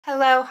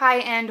Hello, hi,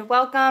 and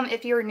welcome.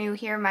 If you're new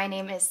here, my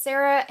name is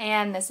Sarah,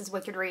 and this is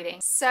Wicked Reading.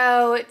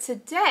 So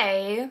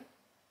today,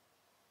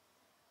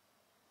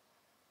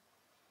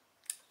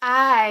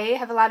 I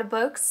have a lot of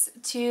books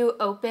to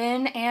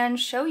open and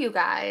show you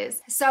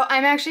guys. So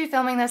I'm actually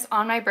filming this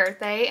on my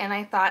birthday, and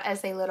I thought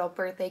as a little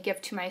birthday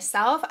gift to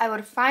myself, I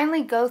would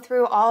finally go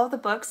through all of the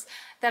books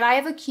that I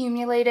have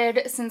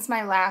accumulated since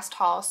my last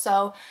haul.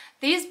 So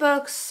these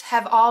books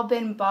have all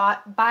been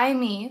bought by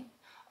me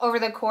over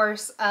the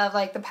course of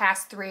like the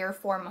past 3 or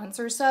 4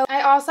 months or so.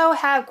 I also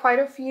have quite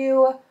a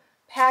few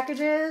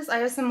packages. I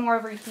have some more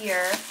over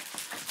here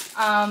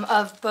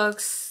of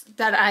books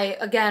that I,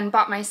 again,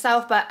 bought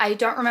myself, but I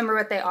don't remember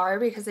what they are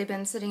because they've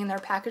been sitting in their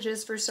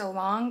packages for so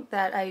long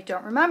that I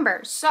don't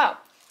remember. So,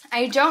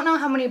 I don't know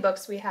how many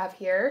books we have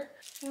here.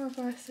 4,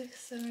 5, 6,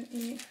 7,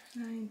 8,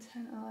 9,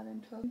 10,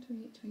 11, 12,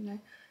 28,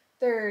 29,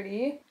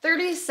 30.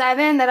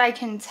 37 that I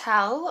can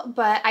tell,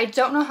 but I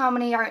don't know how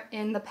many are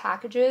in the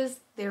packages.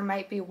 There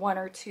might be 1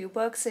 or 2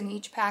 books in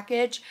each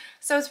package,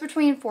 so it's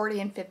between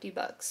 40 and 50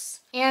 books.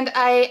 And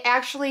I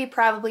actually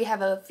probably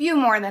have a few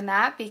more than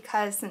that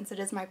because since it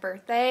is my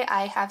birthday,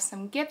 I have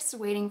some gifts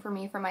waiting for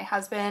me from my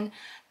husband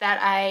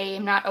that I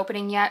am not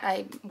opening yet.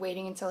 I'm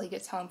waiting until he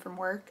gets home from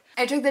work.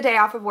 I took the day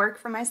off of work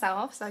for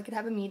myself so I could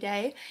have a me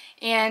day,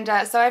 and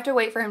so I have to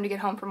wait for him to get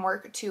home from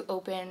work to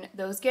open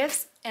those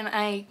gifts, and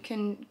I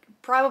can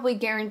probably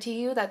guarantee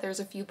you that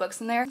there's a few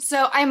books in there.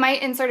 So I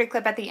might insert a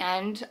clip at the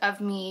end of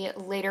me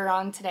later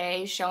on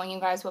today showing you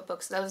guys what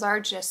books those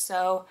are, just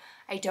so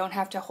I don't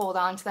have to hold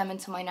on to them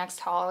until my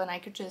next haul and I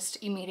could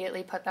just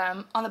immediately put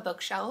them on the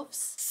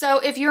bookshelves. So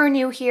if you're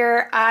new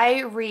here,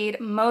 I read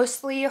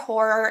mostly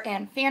horror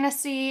and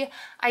fantasy.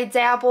 I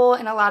dabble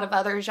in a lot of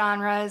other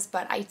genres,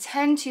 but I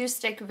tend to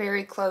stick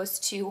very close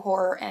to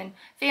horror and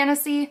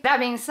fantasy. That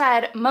being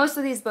said, most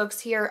of these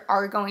books here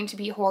are going to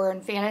be horror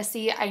and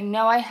fantasy. I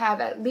know I have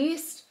at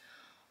least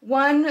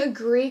 1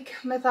 Greek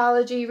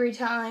mythology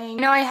retelling.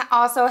 I know I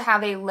also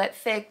have a lit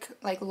fic,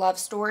 like love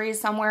story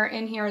somewhere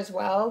in here as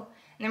well.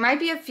 And there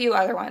might be a few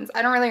other ones.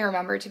 I don't really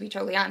remember, to be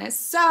totally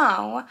honest.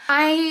 So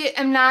I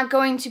am not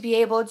going to be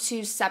able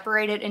to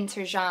separate it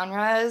into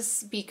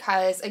genres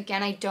because,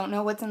 again, I don't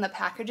know what's in the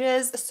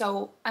packages.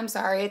 So I'm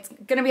sorry, it's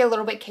gonna be a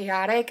little bit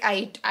chaotic.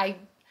 I'm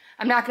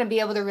not gonna be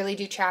able to really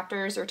do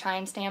chapters or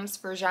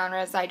timestamps for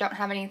genres. I don't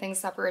have anything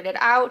separated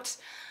out.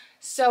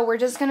 So we're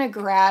just gonna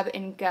grab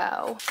and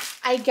go.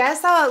 I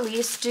guess I'll at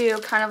least do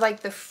kind of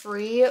like the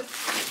free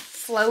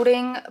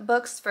floating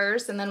books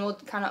first, and then we'll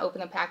kind of open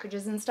the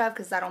packages and stuff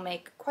because that'll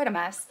make quite a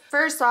mess.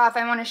 First off,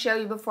 I want to show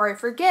you before I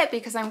forget,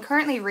 because I'm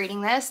currently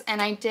reading this,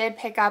 and I did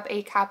pick up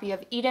a copy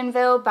of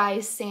Edenville by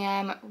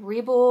Sam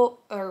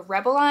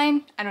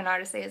Rebeline. I don't know how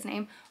to say his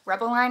name.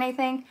 Rebeline, I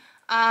think.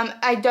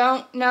 I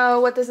don't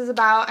know what this is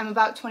about. I'm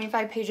about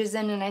 25 pages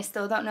in and I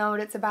still don't know what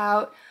it's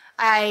about.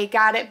 I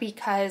got it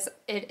because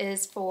it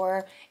is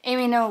for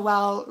Amy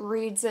Noel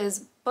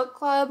Reed's book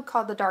club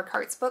called the Dark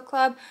Hearts Book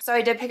Club. So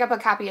I did pick up a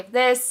copy of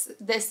this.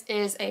 This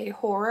is a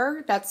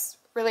horror. That's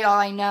really all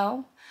I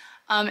know.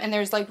 And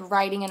there's like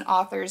writing and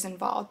authors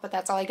involved, but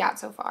that's all I got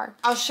so far.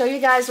 I'll show you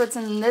guys what's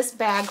in this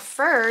bag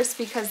first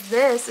because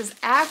this is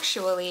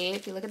actually,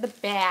 if you look at the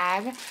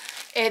bag,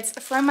 it's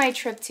from my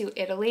trip to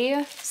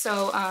Italy.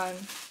 So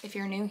if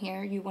you're new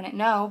here, you wouldn't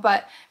know,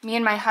 but me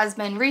and my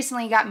husband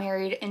recently got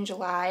married in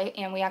July,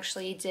 and we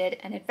actually did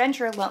an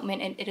adventure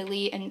elopement in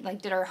Italy and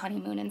like did our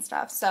honeymoon and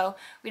stuff. So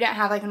we didn't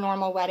have like a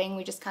normal wedding.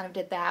 We just kind of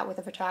did that with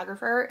a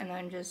photographer and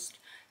then just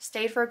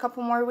stayed for a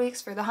couple more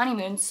weeks for the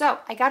honeymoon. So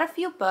I got a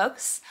few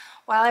books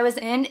while I was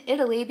in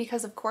Italy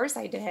because of course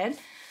I did.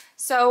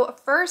 So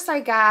first I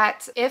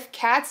got If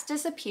Cats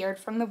Disappeared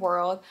from the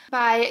World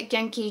by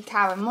Genki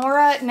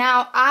Kawamura.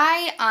 Now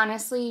I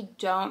honestly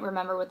don't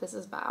remember what this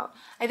is about.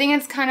 I think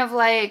it's kind of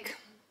like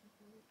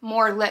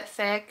more lit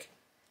fic,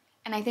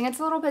 and I think it's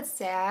a little bit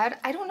sad.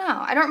 I don't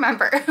know. I don't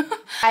remember.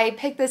 I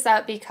picked this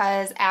up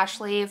because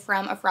Ashley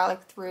from A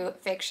Frolic Through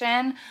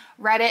Fiction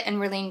read it and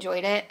really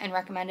enjoyed it and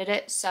recommended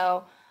it,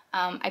 so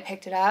I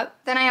picked it up.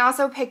 Then I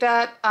also picked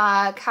up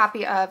a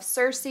copy of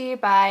Circe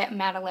by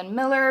Madeline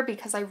Miller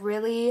because I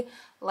really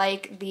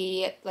like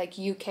the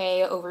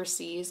UK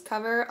overseas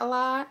cover a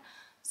lot.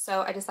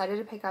 So I decided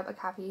to pick up a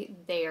copy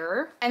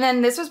there. And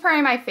then this was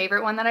probably my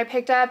favorite one that I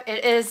picked up.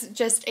 It is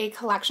just a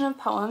collection of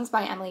poems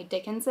by Emily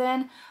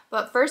Dickinson.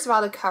 But first of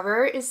all, the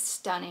cover is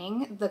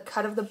stunning. The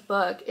cut of the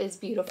book is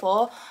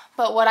beautiful.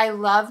 But what I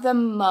love the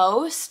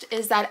most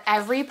is that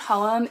every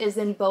poem is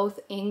in both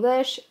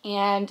English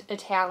and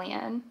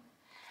Italian.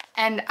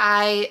 And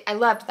I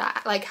loved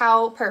that. Like,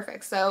 how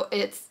perfect. So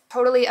it's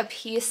totally a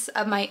piece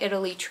of my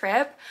Italy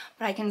trip,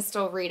 but I can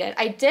still read it.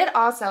 I did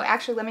also,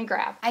 actually let me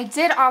grab. I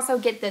did also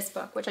get this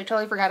book, which I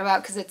totally forgot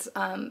about because it's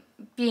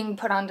being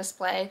put on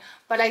display.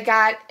 But I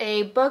got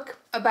a book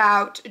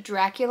about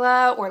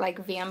Dracula or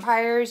like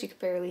vampires. You can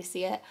barely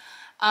see it.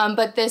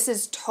 But this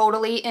is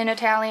totally in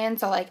Italian,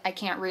 so like I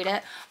can't read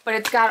it, but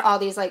it's got all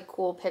these like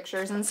cool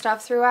pictures and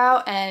stuff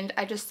throughout, and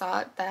I just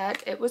thought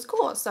that it was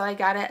cool, so I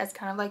got it as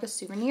kind of like a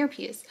souvenir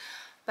piece.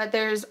 but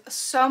there's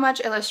so much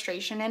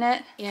illustration in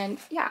it, and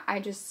yeah,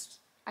 I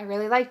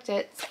really liked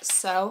it,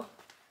 so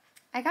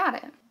I got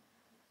it.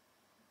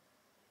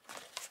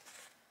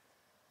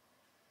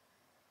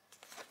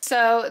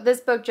 So this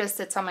book just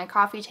sits on my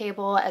coffee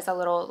table as a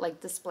little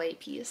like display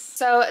piece.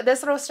 So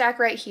this little stack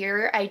right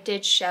here I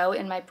did show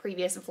in my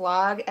previous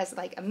vlog as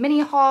like a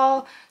mini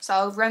haul, so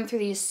I'll run through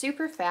these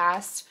super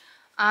fast.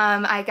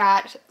 I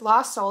got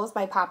Lost Souls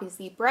by Poppy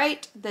Z.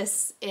 Bright.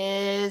 This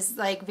is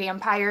like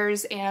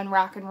vampires and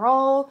rock and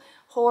roll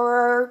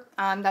horror.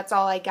 That's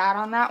all I got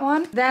on that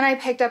one. Then I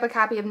picked up a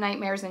copy of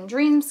Nightmares and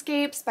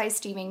Dreamscapes by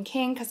Stephen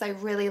King because I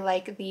really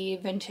like the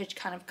vintage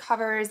kind of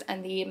covers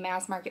and the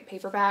mass market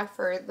paperback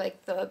for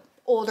like the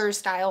older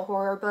style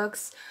horror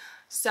books.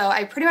 So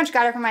I pretty much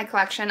got it from my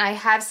collection. I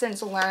have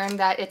since learned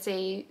that it's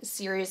a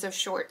series of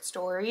short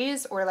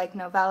stories or like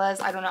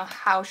novellas. I don't know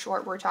how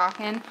short we're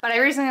talking, but I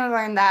recently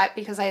learned that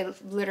because I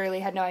literally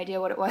had no idea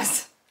what it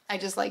was. I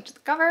just liked the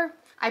cover.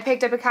 I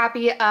picked up a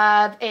copy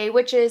of A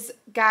Witch's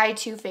Guide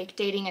to Fake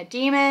Dating a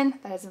Demon.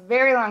 That is a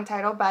very long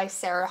title by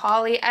Sarah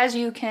Hawley. As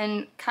you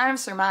can kind of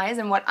surmise,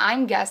 and what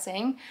I'm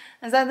guessing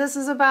is that this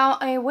is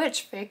about a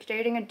witch fake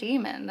dating a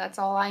demon. That's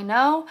all I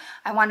know.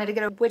 I wanted to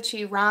get a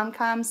witchy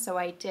rom-com, so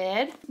I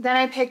did. Then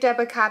I picked up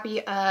a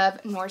copy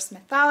of Norse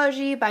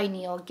Mythology by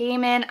Neil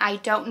Gaiman. I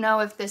don't know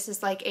if this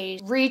is like a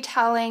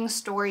retelling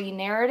story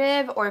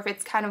narrative or if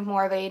it's kind of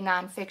more of a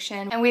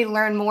nonfiction, and we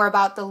learn more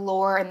about the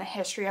lore and the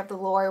history of the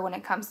lore when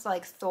it comes to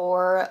like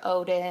Thor,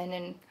 Odin,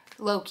 and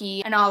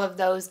Loki, and all of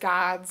those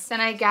gods.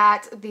 Then I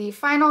got The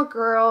Final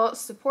Girl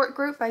Support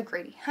Group by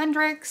Grady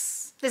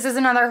Hendrix. This is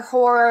another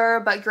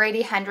horror, but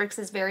Grady Hendrix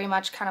is very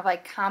much kind of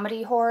like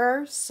comedy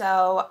horror,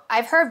 so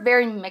I've heard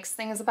very mixed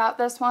things about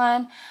this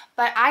one,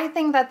 but I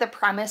think that the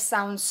premise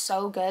sounds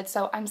so good,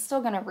 so I'm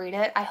still gonna read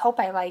it. I hope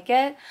I like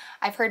it.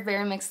 I've heard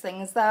very mixed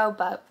things though,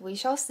 but we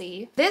shall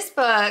see. This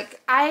book,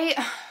 I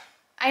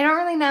don't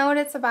really know what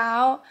it's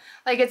about.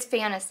 Like, it's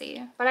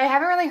fantasy, but I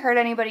haven't really heard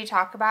anybody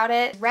talk about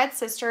it. Red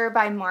Sister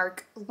by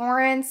Mark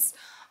Lawrence.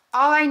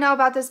 All I know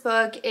about this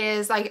book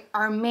is like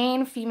our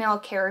main female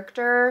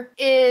character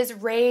is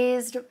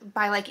raised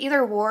by like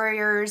either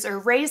warriors or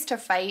raised to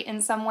fight in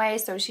some way.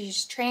 So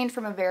she's trained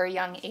from a very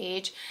young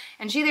age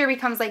and she either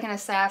becomes like an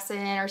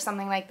assassin or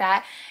something like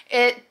that.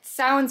 It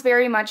sounds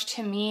very much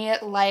to me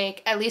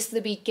like at least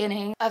the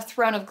beginning of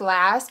Throne of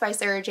Glass by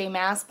Sarah J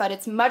Maas, but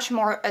it's much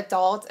more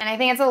adult and I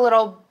think it's a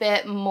little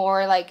bit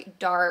more like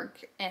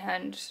dark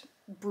and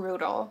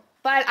brutal.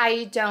 But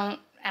I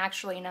don't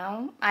actually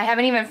know. I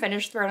haven't even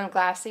finished Throne of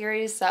Glass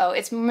series, so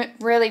it's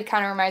really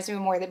kind of reminds me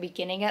more of the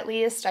beginning at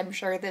least. I'm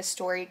sure this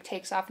story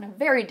takes off in a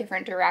very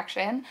different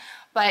direction,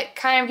 but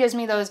kind of gives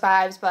me those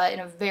vibes, but in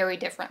a very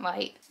different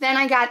light. Then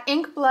I got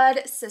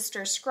Inkblood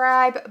Sister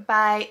Scribe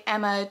by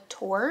Emma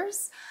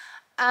Torres.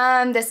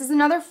 This is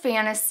another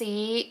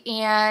fantasy,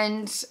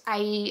 and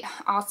I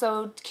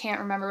also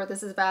can't remember what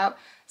this is about.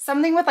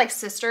 Something with like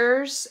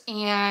sisters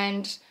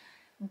and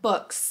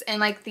books, and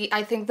like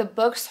I think the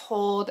books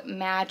hold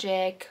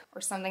magic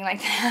or something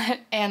like that,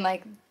 and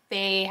like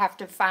they have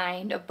to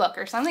find a book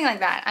or something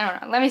like that. I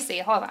don't know. Let me see.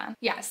 Hold on.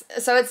 Yes.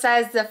 So it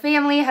says the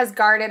family has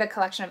guarded a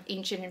collection of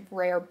ancient and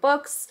rare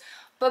books,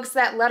 books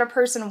that let a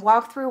person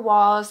walk through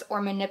walls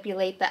or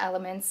manipulate the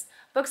elements,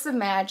 books of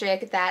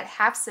magic that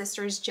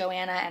half-sisters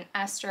Joanna and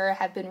Esther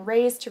have been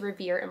raised to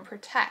revere and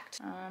protect.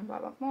 Blah,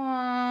 blah,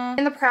 blah.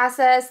 In the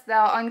process,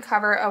 they'll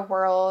uncover a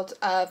world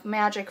of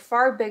magic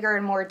far bigger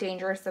and more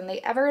dangerous than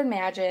they ever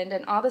imagined,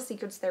 and all the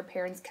secrets their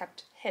parents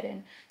kept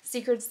hidden.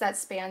 Secrets that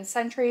span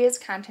centuries,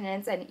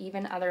 continents, and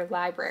even other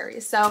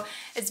libraries. So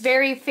it's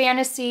very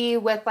fantasy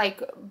with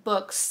like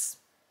books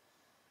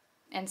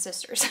and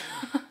sisters.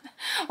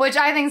 Which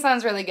I think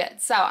sounds really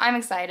good. So I'm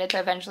excited to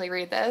eventually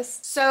read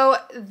this. So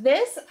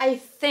this, I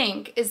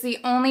think, is the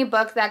only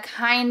book that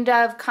kind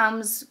of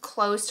comes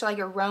close to like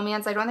a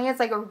romance. I don't think it's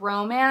like a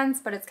romance,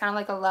 but it's kind of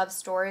like a love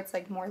story. It's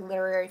like more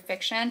literary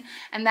fiction.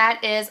 And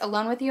that is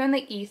Alone with You in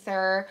the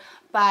Ether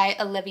by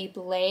Olivia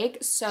Blake.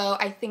 So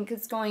I think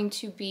it's going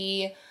to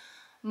be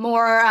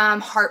more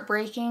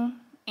heartbreaking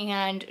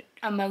and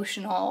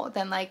emotional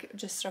than like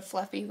just a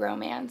fluffy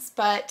romance.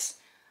 But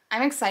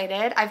I'm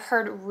excited. I've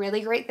heard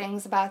really great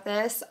things about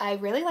this. I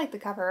really like the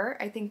cover.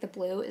 I think the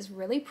blue is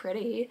really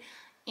pretty.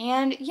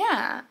 And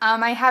yeah,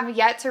 I have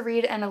yet to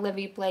read an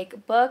Olivia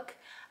Blake book.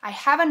 I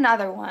have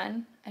another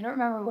one. I don't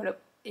remember what it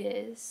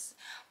is,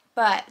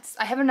 but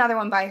I have another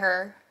one by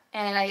her.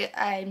 And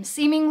I'm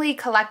seemingly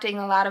collecting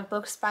a lot of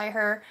books by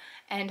her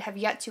and have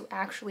yet to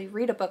actually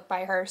read a book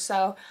by her.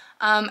 So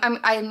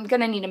I'm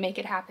gonna need to make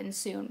it happen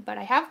soon, but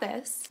I have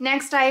this.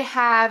 Next I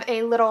have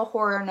a little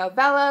horror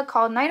novella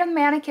called Night of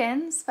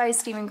Mannequins by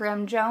Stephen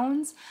Graham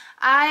Jones.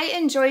 I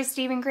enjoy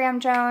Stephen Graham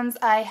Jones.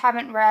 I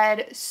haven't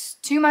read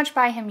too much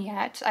by him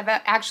yet.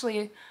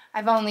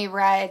 I've only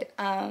read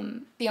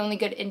The Only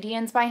Good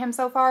Indians by him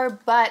so far,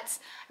 but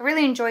I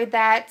really enjoyed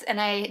that, and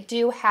I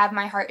do have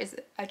My Heart is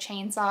a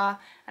Chainsaw,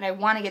 and I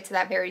want to get to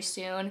that very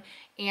soon.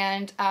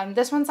 And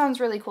this one sounds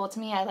really cool to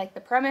me. I like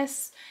the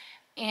premise.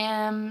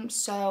 And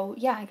so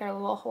yeah, I got a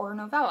little horror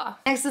novella.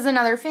 Next is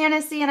another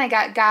fantasy, and I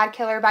got God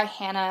Killer by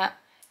Hannah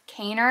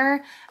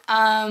Kaner.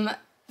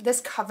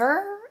 This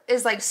cover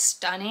is like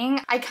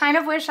stunning. I kind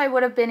of wish I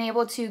would have been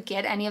able to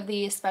get any of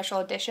the special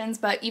editions,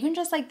 but even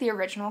just like the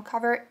original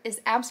cover is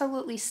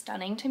absolutely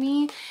stunning to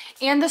me.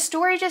 And the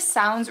story just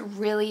sounds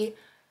really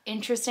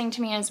interesting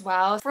to me as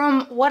well.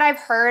 From what I've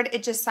heard,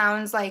 it just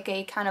sounds like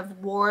a kind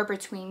of war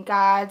between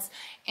gods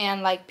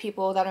and like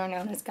people that are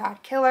known as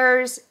God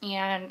Killers,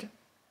 and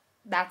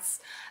that's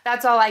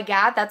all I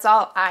got. That's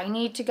all I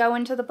need to go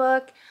into the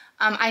book.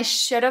 I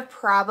should have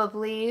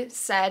probably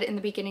said in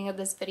the beginning of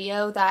this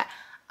video that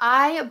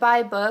I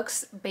buy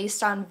books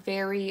based on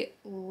very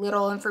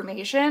little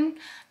information.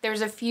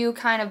 There's a few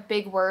kind of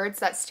big words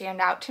that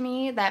stand out to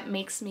me that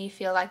makes me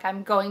feel like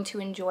I'm going to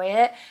enjoy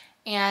it.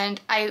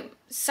 And I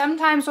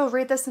sometimes will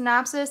read the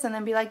synopsis and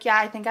then be like, yeah,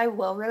 I think I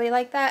will really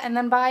like that, and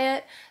then buy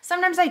it.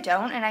 Sometimes I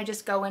don't, and I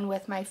just go in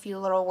with my few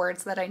little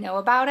words that I know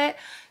about it.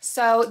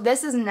 So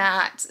this is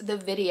not the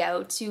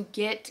video to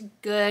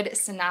get good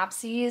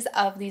synopses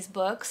of these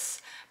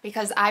books,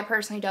 because I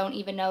personally don't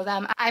even know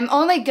them. I'm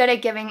only good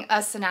at giving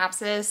a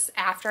synopsis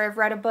after I've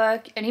read a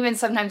book, and even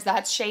sometimes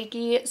that's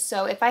shaky.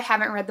 So if I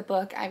haven't read the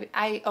book,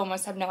 I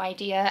almost have no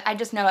idea. I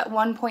just know at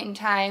one point in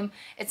time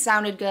it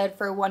sounded good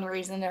for one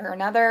reason or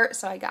another,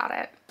 so I got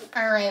it.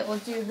 All right, we'll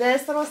do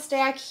this little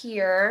stack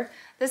here.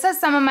 This has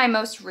some of my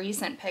most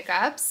recent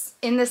pickups.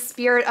 In the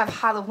spirit of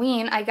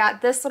Halloween, I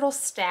got this little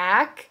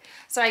stack.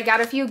 So I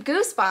got a few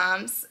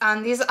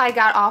Goosebumps. These I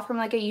got all from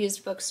like a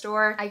used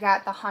bookstore. I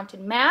got The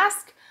Haunted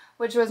Mask,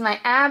 which was my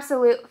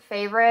absolute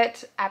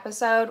favorite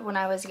episode when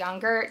I was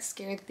younger. It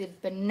scared the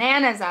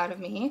bananas out of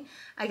me.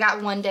 I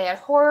got One Day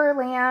at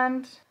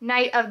Horrorland,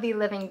 Night of the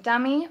Living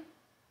Dummy,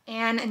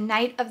 and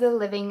Night of the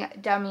Living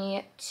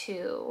Dummy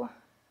 2.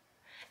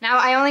 Now,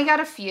 I only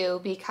got a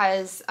few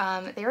because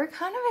they were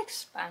kind of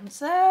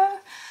expensive.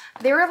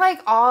 They were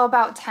like all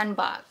about 10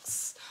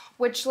 bucks,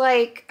 which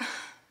like,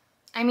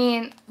 I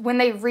mean, when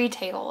they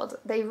retailed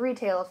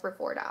for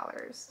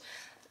 $4.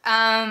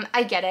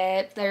 I get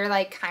it. They're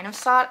like kind of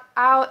sought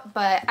out,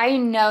 but I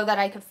know that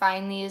I could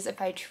find these if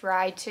I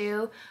tried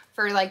to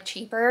for like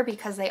cheaper,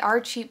 because they are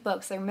cheap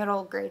books. They're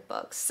middle grade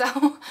books.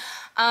 So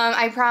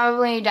I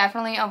probably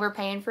definitely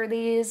overpaying for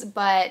these,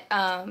 but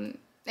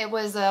it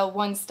was a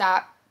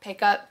one-stop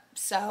pickup,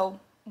 so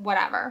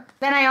whatever.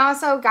 Then I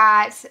also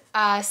got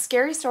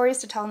Scary Stories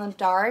to Tell in the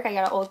Dark. I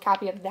got an old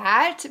copy of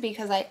that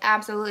because I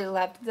absolutely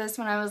loved this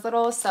when I was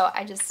little, so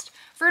I just,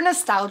 for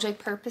nostalgic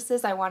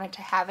purposes, I wanted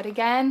to have it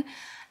again.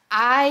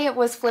 I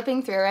was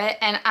flipping through it,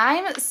 and I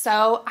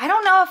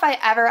don't know if I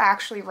ever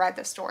actually read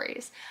the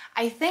stories.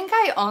 I think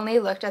I only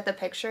looked at the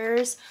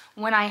pictures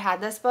when I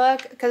had this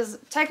book, because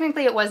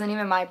technically it wasn't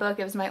even my book,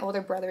 it was my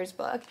older brother's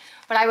book.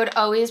 But I would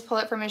always pull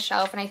it from his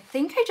shelf, and I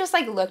think I just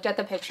like looked at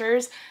the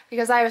pictures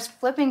because I was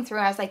flipping through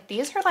and I was like,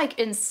 these are like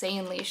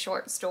insanely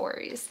short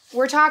stories.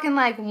 We're talking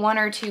like 1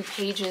 or 2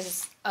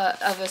 pages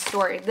of a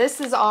story. This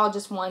is all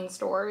just one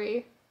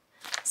story.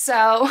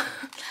 So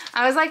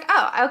I was like,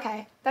 oh,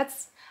 okay,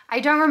 I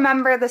don't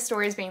remember the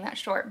stories being that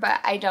short, but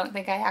I don't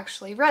think I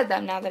actually read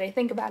them now that I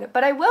think about it,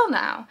 but I will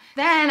now.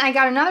 Then I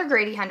got another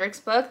Grady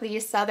Hendrix book, the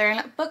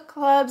Southern Book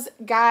Club's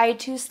Guide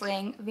to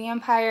Slaying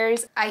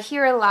Vampires. I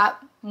hear a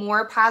lot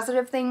more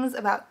positive things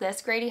about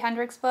this Grady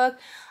Hendrix book.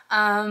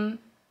 I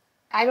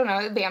don't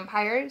know,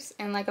 vampires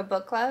in like a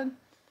book club.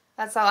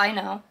 That's all I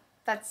know.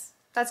 That's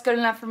good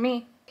enough for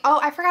me. Oh,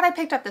 I forgot I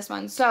picked up this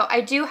one. So I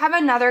do have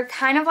another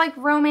kind of like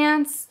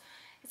romance.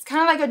 It's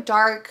kind of like a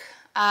dark,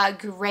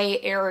 gray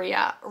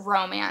area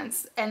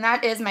romance, and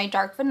that is My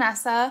Dark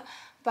Vanessa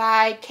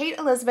by Kate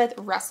Elizabeth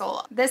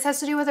Russell. This has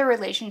to do with a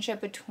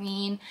relationship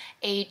between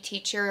a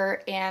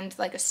teacher and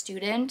like a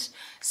student.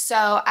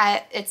 So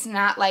it's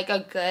not like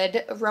a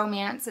good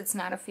romance. It's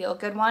not a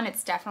feel-good one.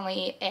 It's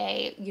definitely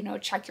a, you know,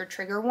 check your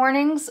trigger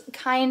warnings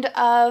kind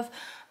of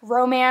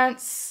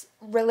romance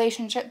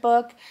relationship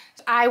book.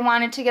 I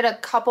wanted to get a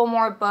couple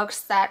more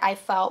books that I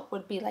felt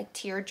would be like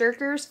tear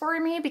jerkers for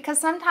me, because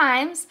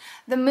sometimes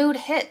the mood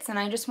hits and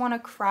I just want to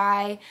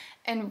cry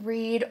and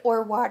read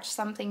or watch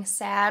something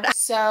sad.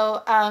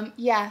 So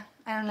yeah,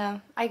 I don't know,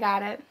 I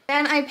got it.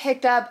 Then I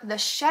picked up The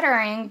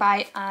Shuddering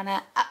by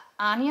Anya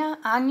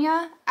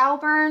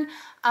Alburn.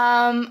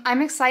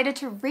 I'm excited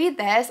to read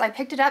this. I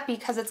picked it up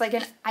because it's like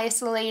an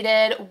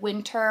isolated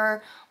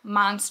winter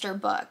monster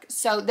book.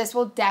 So this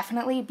will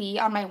definitely be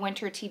on my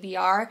winter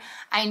TBR.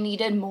 I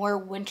needed more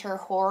winter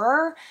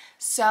horror.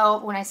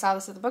 So when I saw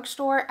this at the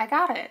bookstore, I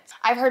got it.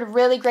 I've heard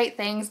really great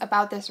things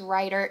about this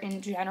writer in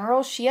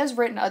general. She has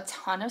written a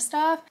ton of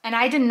stuff, and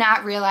I did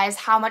not realize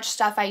how much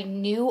stuff I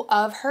knew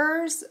of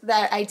hers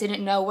that I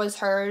didn't know was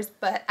hers,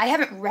 but I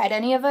haven't read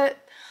any of it.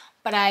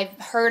 But I've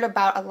heard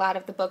about a lot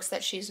of the books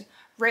that she's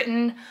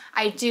written.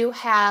 I do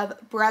have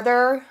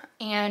Brother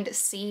and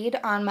Seed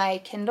on my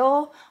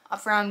Kindle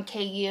from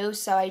KU,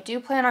 so I do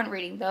plan on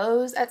reading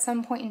those at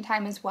some point in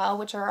time as well,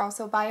 which are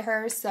also by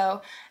her.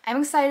 So I'm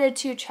excited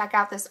to check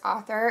out this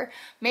author.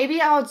 Maybe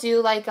I'll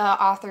do like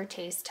a author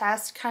taste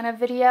test kind of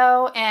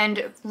video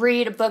and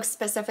read books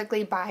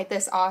specifically by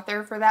this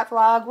author for that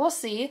vlog. We'll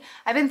see.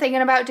 I've been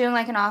thinking about doing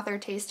like an author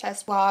taste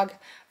test vlog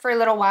for a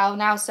little while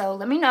now, so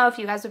let me know if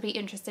you guys would be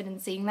interested in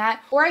seeing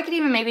that. Or I could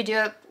even maybe do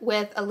it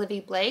with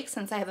Olivia Blake,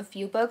 since I have a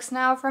few books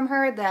now from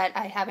her that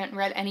I haven't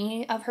read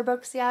any of her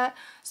books yet.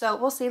 So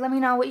we'll see. Let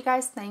me know what you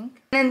guys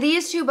think. And then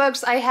these two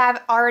books I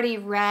have already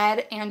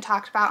read and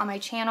talked about on my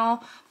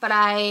channel, but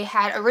I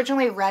had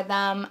originally read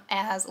them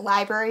as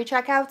library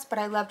checkouts, but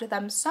I loved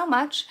them so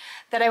much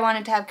that I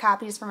wanted to have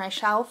copies for my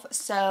shelf,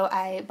 so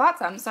I bought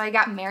them. So I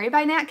got Mary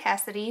by Nat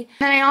Cassidy.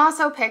 Then I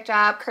also picked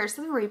up Curse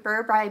of the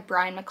Reaper by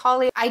Brian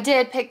McCauley. I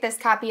did pick this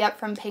copy up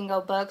from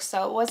Pingo Books,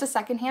 so it was a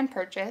secondhand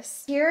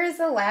purchase. Here is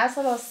the last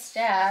little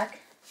stack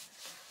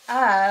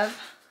of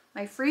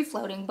my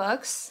free-floating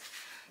books.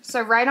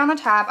 So right on the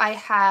top, I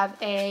have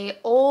a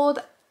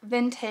old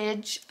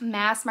vintage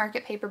mass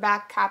market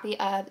paperback copy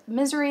of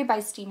Misery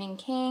by Stephen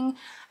King.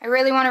 I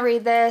really want to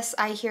read this.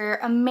 I hear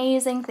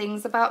amazing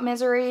things about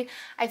Misery.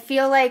 I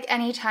feel like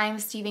anytime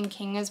Stephen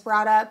King is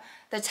brought up,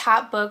 the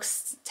top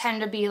books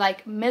tend to be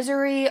like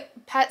Misery,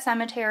 Pet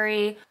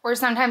Sematary, or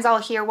sometimes I'll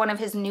hear one of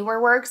his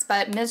newer works,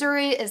 but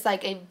Misery is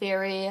like a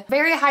very,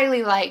 very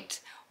highly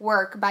liked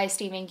work by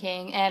Stephen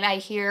King, and I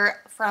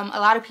hear from a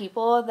lot of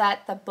people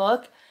that the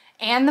book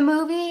and the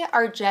movie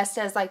are just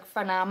as like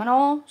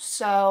phenomenal.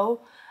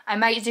 So I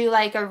might do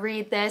like a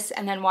read this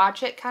and then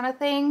watch it kind of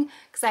thing,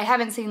 because I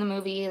haven't seen the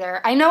movie either.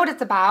 I know what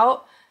it's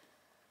about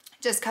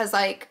just because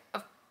like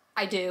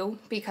I do,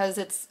 because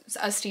it's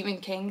a Stephen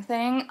King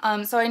thing.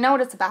 So I know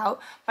what it's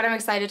about, but I'm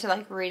excited to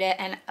like read it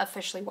and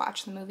officially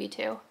watch the movie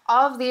too.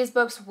 All of these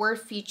books were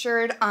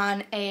featured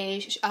on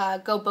a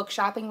Go Book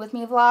Shopping With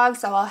Me vlog,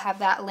 so I'll have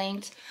that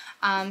linked.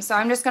 So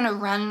I'm just gonna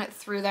run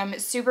through them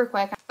super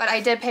quick. But I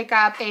did pick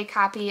up a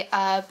copy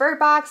of Bird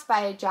Box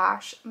by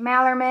Josh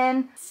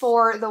Malerman,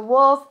 For the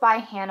Wolf by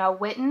Hannah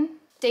Witten,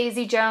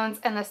 Daisy Jones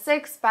and the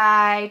Six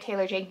by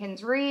Taylor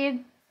Jenkins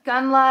Reid,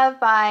 Gun Love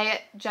by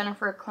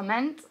Jennifer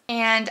Clement,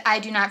 and I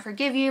Do Not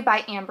Forgive You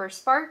by Amber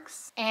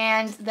Sparks,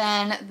 and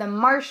then The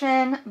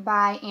Martian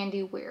by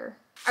Andy Weir.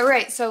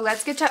 Alright, so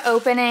let's get to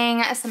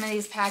opening some of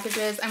these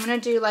packages. I'm going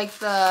to do like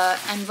the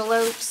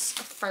envelopes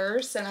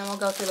first, and then we'll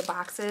go through the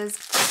boxes.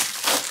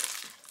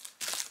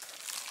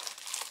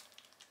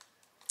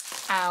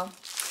 Ow.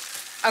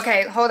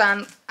 Okay, hold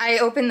on. I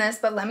opened this,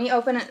 but let me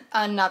open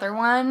another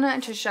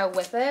one to show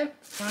with it.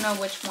 I don't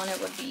know which one it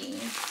would be.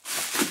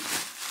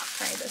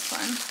 Try this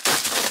one.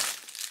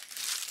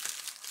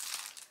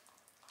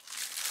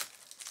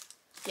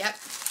 Yep,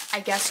 I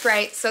guessed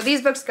right. So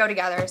these books go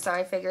together, so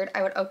I figured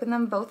I would open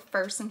them both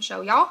first and show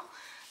y'all.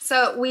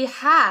 So we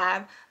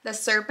have The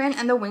Serpent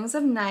and the Wings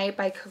of Night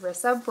by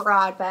Carissa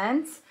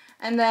Broadbent,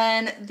 and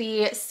then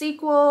the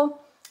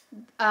sequel,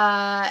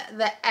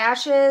 The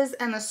Ashes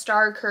and the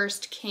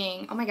Star-Cursed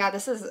King. Oh my god,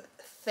 this is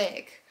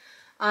thick.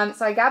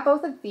 So I got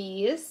both of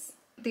these.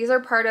 These are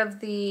part of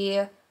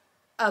the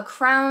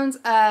Crowns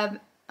of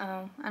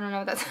I don't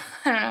know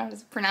how to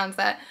pronounce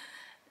that.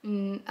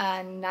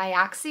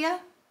 Nyaxia?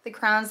 The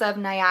Crowns of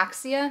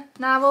Nyaxia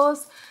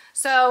novels.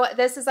 So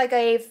this is like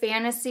a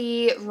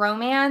fantasy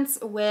romance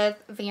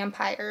with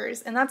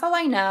vampires, and that's all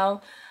I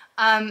know.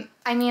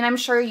 I mean, I'm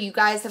sure you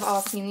guys have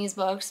all seen these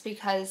books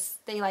because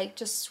they like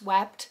just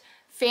swept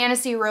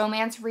fantasy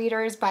romance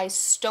readers by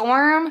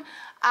storm.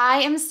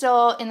 I am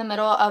still in the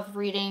middle of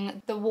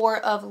reading the War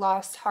of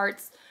Lost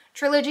Hearts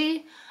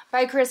trilogy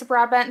by Carissa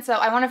Broadbent, so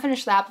I want to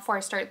finish that before I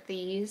start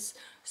these.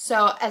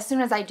 So as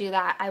soon as I do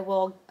that, I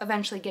will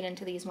eventually get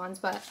into these ones,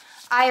 but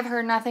I have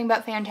heard nothing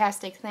but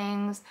fantastic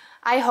things.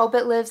 I hope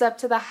it lives up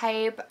to the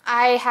hype.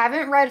 I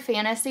haven't read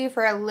fantasy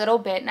for a little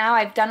bit now.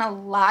 I've done a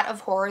lot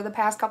of horror the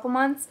past couple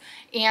months,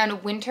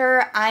 and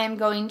winter I am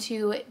going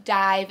to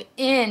dive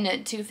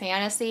into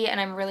fantasy,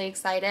 and I'm really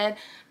excited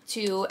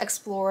to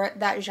explore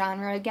that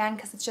genre again,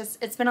 because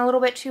it's been a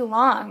little bit too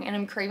long and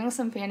I'm craving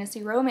some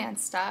fantasy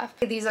romance stuff.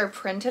 These are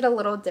printed a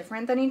little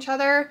different than each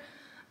other,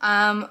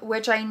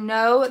 which I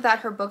know that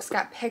her books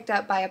got picked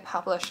up by a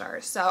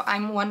publisher, so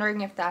I'm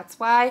wondering if that's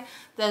why.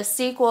 The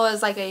sequel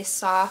is like a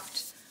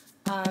soft,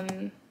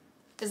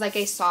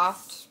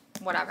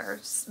 whatever,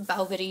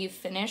 velvety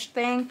finished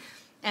thing.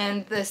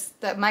 And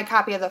my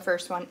copy of the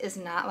first one is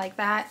not like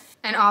that.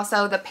 And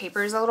also the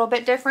paper is a little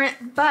bit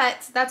different,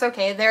 but that's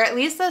okay. They're at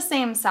least the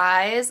same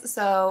size,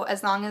 so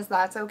as long as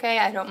that's okay,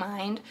 I don't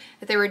mind.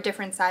 If they were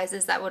different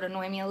sizes, that would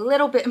annoy me a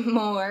little bit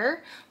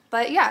more.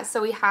 But yeah,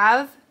 so we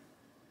have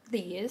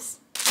these.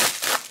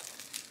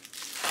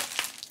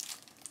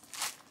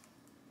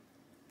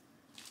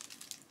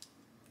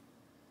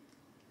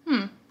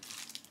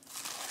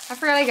 I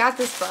forgot I got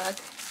this book.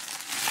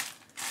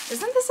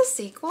 Isn't this a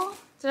sequel?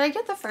 Did I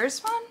get the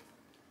first one?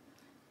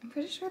 I'm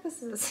pretty sure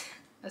this is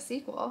a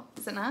sequel.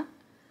 Is it not?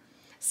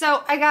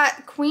 So I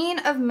got Queen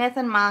of Myth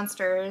and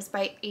Monsters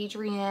by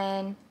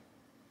Adrienne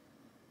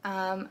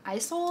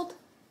Isold.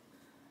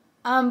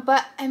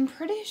 But I'm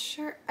pretty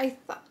sure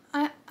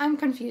I'm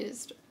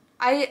confused.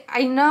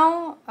 I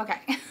know,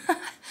 okay.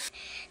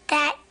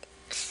 that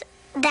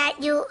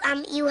you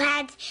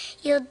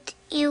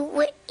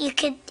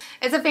could.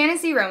 It's a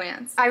fantasy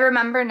romance. I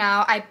remember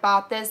now I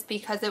bought this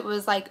because it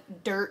was like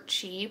dirt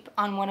cheap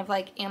on one of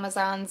like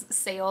Amazon's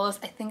sales.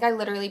 I think I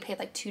literally paid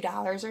like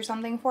 $2 or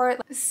something for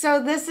it.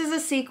 So this is a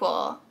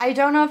sequel. I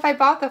don't know if I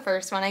bought the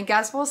first one. I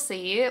guess we'll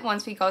see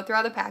once we go through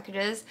all the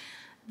packages.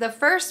 The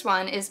first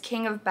one is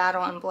King of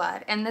Battle and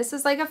Blood, and this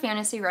is like a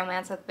fantasy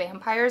romance with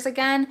vampires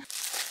again.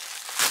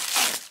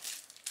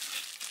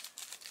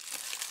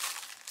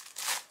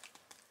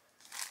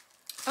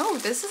 Oh,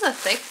 this is a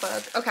thick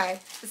book. Okay,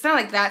 it's not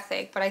like that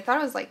thick, but I thought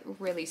it was like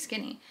really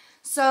skinny.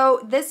 So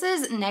this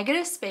is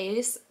Negative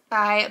Space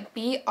by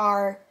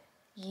B.R.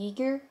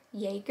 Yeager?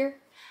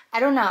 I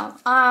don't know.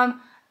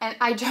 And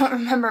I don't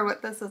remember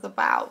what this is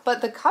about,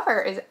 but the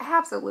cover is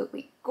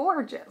absolutely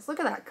gorgeous.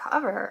 Look at that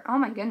cover. Oh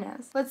my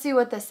goodness. Let's see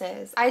what this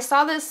is. I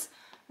saw this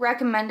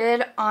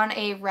recommended on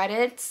a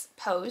Reddit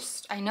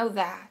post. I know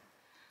that.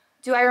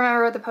 Do I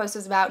remember what the post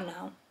is about?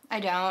 No,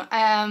 I don't.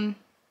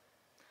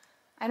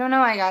 I don't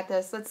know I got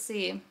this. Let's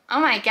see.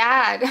 Oh my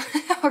god.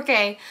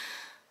 Okay.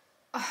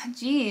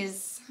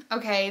 Jeez.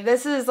 Okay,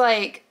 this is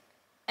like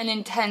an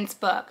intense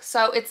book.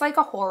 So it's like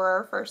a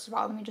horror, first of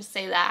all. Let me just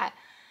say that.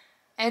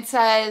 It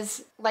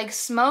says, like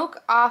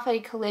smoke off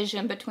a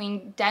collision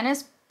between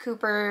Dennis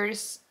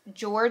Cooper's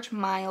George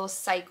Miles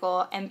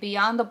cycle and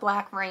Beyond the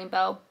Black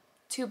Rainbow,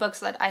 two books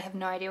that I have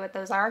no idea what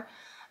those are,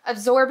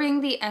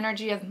 absorbing the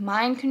energy of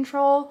mind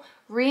control,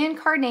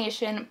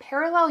 reincarnation,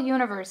 parallel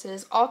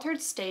universes,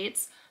 altered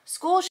states,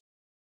 school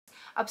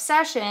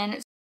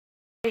obsession,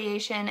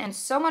 radiation, and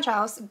so much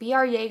else.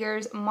 B.R.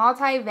 Yeager's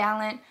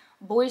multivalent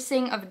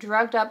voicing of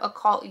drugged-up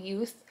occult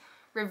youth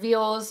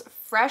reveals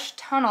fresh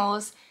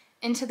tunnels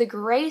into the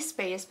gray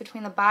space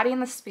between the body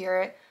and the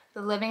spirit,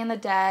 the living and the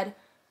dead,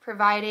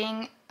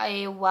 providing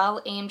a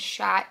well-aimed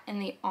shot in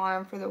the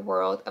arm for the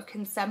world of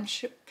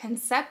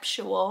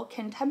conceptual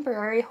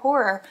contemporary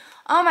horror.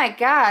 Oh my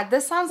god,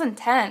 this sounds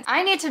intense.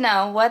 I need to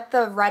know what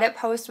the Reddit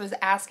post was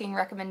asking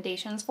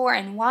recommendations for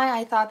and why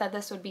I thought that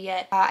this would be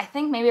it. I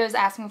think maybe it was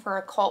asking for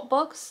occult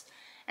books,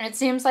 and it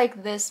seems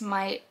like this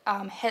might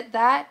hit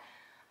that.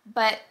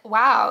 But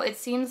wow, it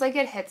seems like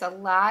it hits a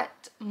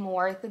lot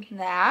more than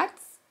that.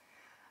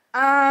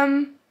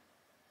 I'm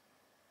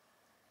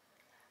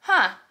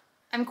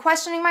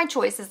questioning my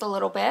choices a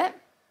little bit,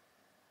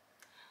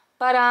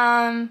 but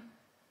I'll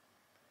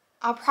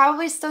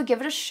probably still give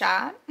it a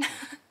shot.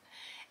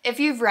 If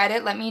you've read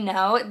it, let me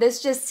know.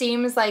 This just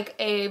seems like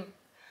a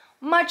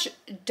much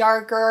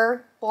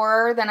darker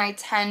horror than I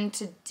tend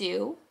to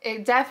do.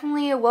 It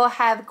definitely will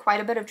have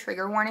quite a bit of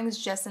trigger warnings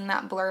just in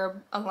that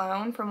blurb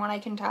alone, from what I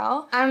can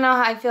tell. I don't know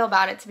how I feel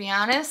about it, to be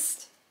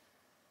honest.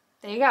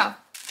 There you go.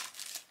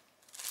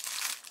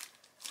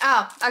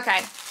 Oh,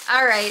 okay.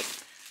 All right.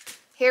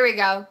 Here we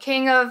go.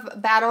 King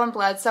of Battle and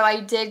Blood. So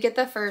I did get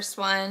the first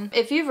one.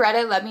 If you've read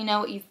it, let me know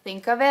what you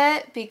think of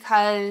it,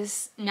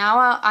 because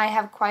now I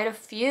have quite a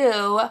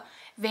few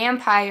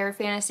vampire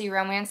fantasy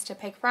romance to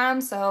pick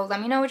from. So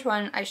let me know which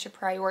one I should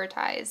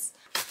prioritize.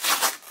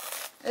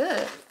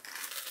 Ugh.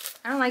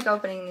 I don't like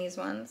opening these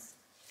ones.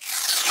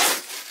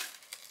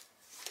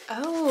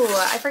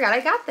 Oh, I forgot I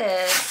got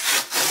this.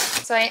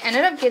 So I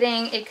ended up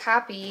getting a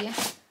copy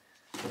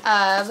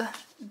of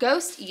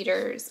Ghost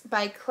Eaters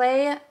by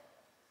Clay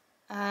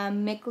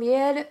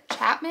McLeod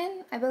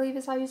Chapman, I believe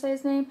is how you say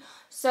his name.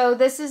 So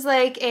this is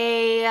like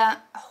a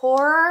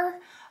horror,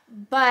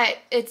 but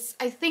it's,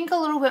 I think, a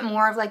little bit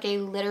more of like a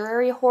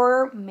literary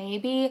horror,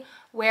 maybe,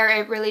 where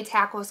it really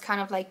tackles kind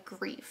of like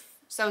grief.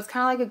 So it's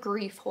kind of like a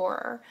grief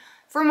horror,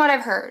 from what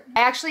I've heard.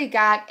 I actually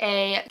got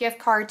a gift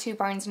card to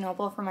Barnes &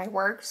 Noble for my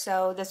work,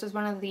 so this was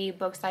one of the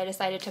books I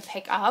decided to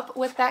pick up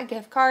with that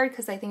gift card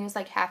because I think it was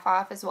like half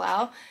off as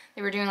well.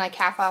 They were doing like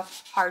half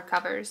off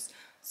hardcovers.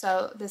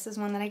 So this is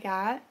one that I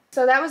got.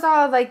 So that was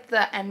all of like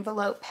the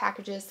envelope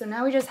packages. So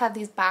now we just have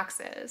these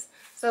boxes.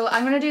 So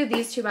I'm going to do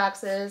these two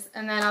boxes,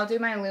 and then I'll do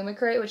my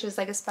Illumicrate, which is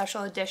like a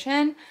special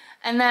edition.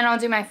 And then I'll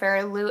do my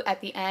Fairyloot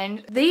at the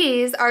end.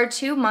 These are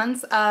 2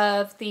 months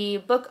of the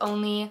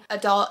book-only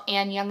adult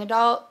and young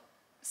adult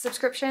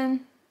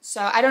subscription.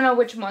 So I don't know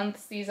which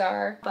months these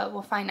are, but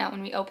we'll find out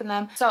when we open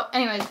them. So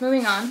anyways,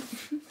 moving on.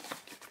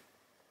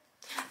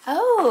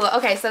 Oh,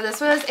 okay, so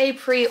this was a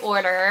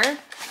pre-order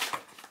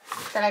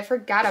that I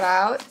forgot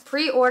about.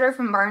 Pre-order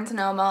from Barnes &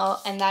 Noble,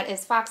 and that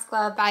is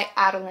Foxglove by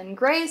Adeline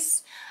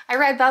Grace. I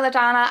read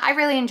Belladonna. I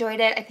really enjoyed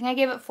it. I think I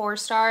gave it 4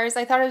 stars.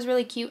 I thought it was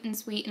really cute and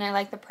sweet, and I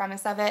like the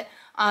premise of it.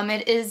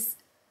 It is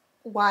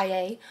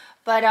YA,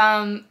 but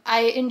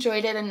I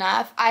enjoyed it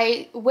enough.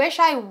 I wish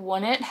I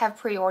wouldn't have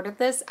pre-ordered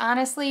this,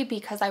 honestly,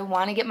 because I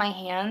want to get my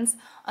hands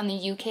on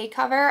the UK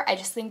cover. I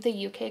just think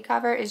the UK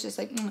cover is just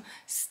like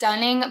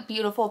stunning,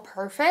 beautiful,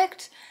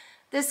 perfect.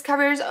 This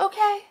cover is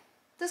okay.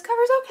 This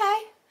cover's okay.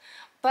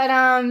 But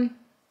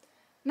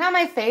Not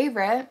my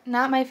favorite.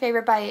 Not my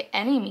favorite by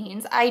any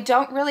means. I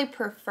don't really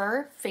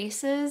prefer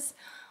faces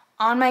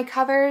on my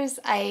covers.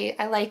 I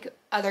like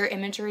other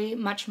imagery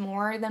much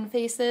more than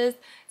faces.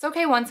 It's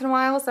okay once in a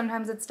while.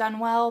 Sometimes it's done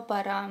well,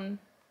 but I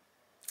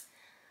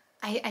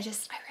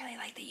really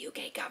like the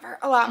UK cover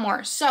a lot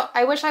more. So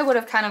I wish I would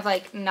have kind of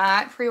like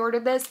not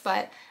pre-ordered this,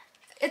 but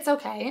it's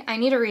okay. I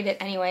need to read it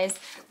anyways.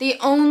 The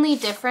only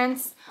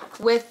difference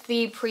with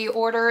the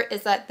pre-order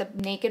is that the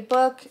Naked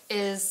book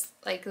is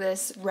like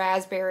this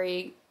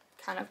raspberry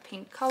kind of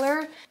pink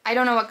color. I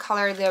don't know what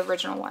color the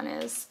original one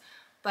is,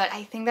 but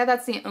I think that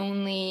that's the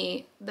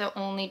only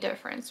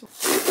difference.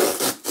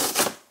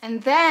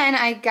 And then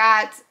I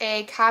got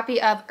a copy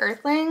of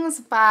Earthlings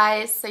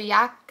by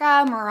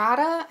Sayaka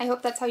Murata. I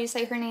hope that's how you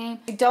say her name.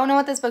 I don't know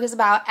what this book is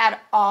about at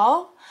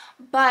all,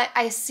 but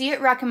I see it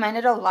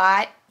recommended a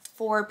lot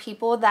for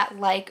people that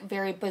like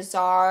very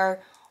bizarre,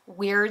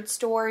 weird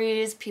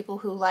stories, people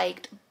who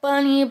liked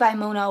Bunny by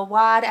Mona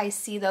Awad. I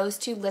see those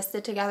two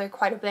listed together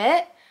quite a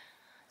bit.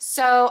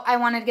 So I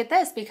wanted to get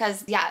this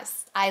because,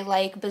 yes, I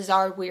like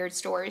bizarre, weird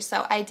stories.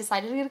 So I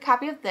decided to get a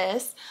copy of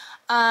this.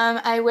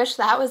 I wish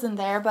that was in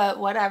there, but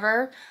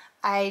whatever.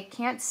 I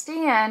can't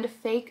stand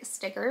fake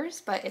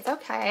stickers, but it's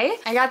okay.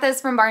 I got this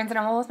from Barnes &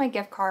 Noble with my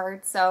gift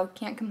card, so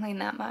can't complain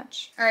that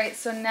much. All right,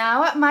 so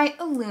now my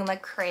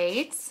Illuma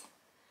crate.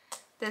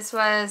 This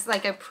was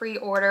like a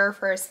pre-order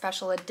for a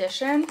special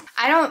edition.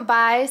 I don't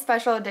buy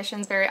special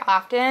editions very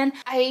often.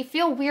 I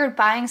feel weird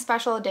buying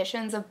special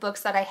editions of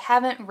books that I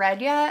haven't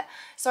read yet,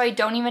 so I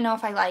don't even know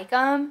if I like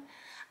them.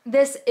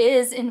 This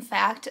is, in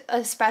fact,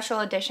 a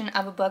special edition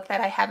of a book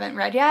that I haven't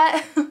read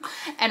yet.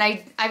 And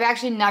I've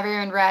actually never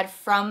even read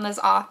from this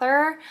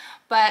author,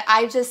 but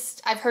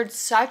I've heard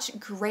such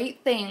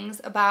great things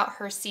about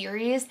her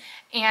series,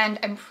 and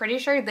I'm pretty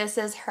sure this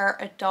is her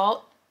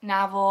adult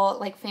novel,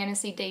 like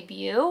fantasy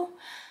debut.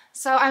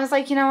 So I was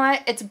like, you know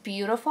what? It's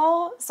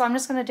beautiful, so I'm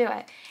just gonna do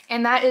it.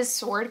 And that is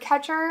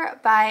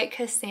Swordcatcher by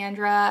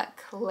Cassandra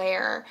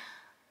Clare.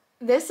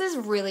 This is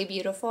really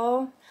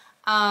beautiful.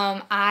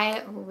 So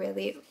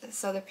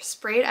the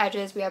sprayed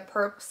edges, we have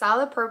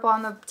solid purple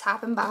on the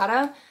top and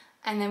bottom,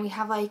 and then we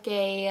have like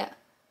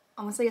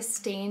almost like a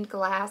stained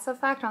glass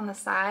effect on the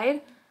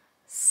side.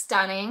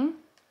 Stunning.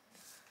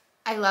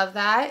 I love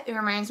that. It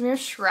reminds me of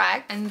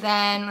Shrek. And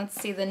then let's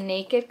see the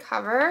Naked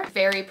cover.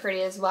 Very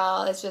pretty as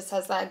well. It just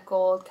has that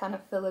gold kind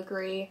of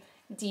filigree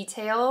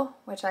detail,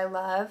 which I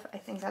love. I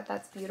think that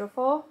that's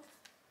beautiful.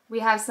 We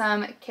have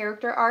some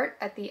character art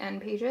at the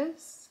end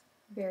pages.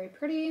 Very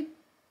pretty.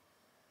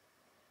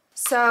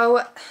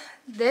 So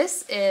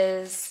this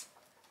is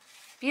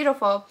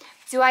beautiful.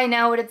 Do I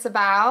know what it's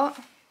about?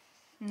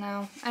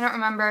 No, I don't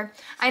remember.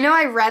 I know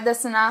I read the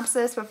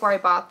synopsis before I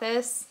bought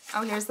this.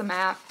 Oh, here's the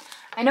map.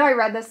 I know I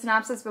read the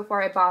synopsis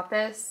before I bought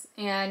this,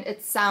 and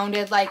it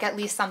sounded like at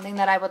least something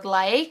that I would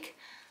like.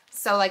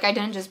 So like I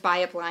didn't just buy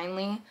it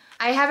blindly.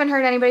 I haven't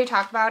heard anybody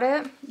talk about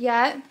it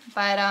yet,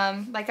 but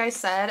like I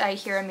said, I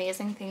hear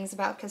amazing things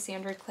about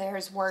Cassandra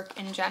Clare's work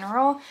in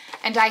general,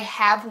 and I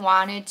have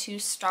wanted to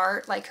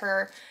start like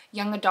her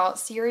young adult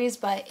series,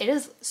 but it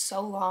is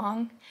so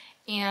long,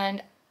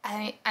 and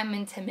I'm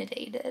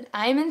intimidated.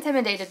 I'm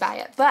intimidated by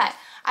it, but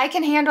I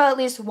can handle at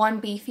least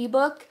one beefy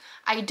book.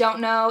 I don't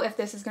know if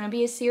this is going to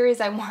be a series.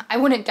 I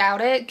wouldn't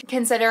doubt it,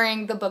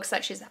 considering the books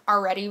that she's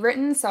already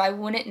written, so I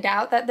wouldn't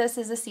doubt that this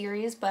is a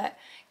series, but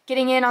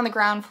getting in on the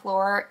ground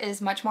floor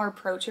is much more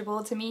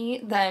approachable to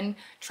me than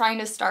trying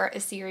to start a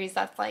series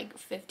that's like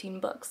 15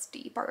 books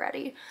deep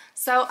already.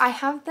 So I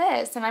have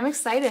this and I'm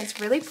excited. It's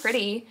really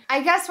pretty.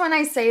 I guess when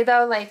I say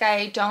though, like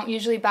I don't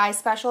usually buy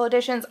special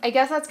editions, I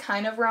guess that's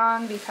kind of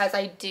wrong because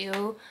I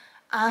do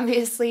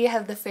obviously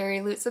have the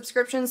Fairyloot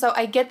subscription. So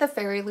I get the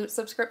Fairyloot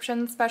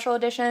subscription special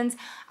editions.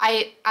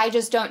 I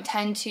just don't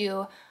tend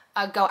to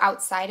go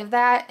outside of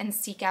that and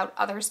seek out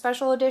other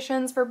special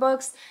editions for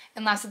books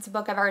unless it's a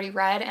book I've already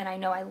read and I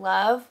know I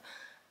love.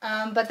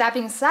 But that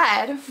being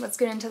said, let's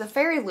get into the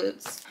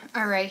Fairyloots.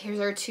 All right, here's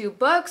our two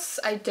books.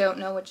 I don't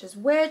know which is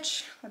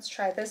which. Let's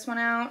try this one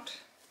out.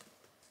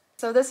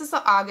 So this is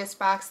the August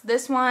box.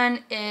 This one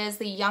is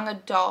the young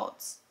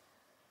adults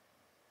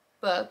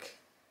book,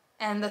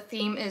 and the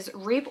theme is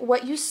Reap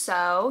What You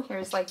Sow.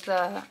 Here's like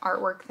the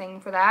artwork thing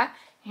for that.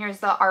 Here's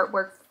the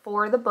artwork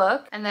for the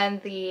book, and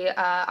then the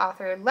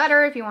author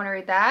letter if you want to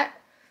read that.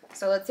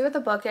 So let's see what the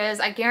book is.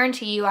 I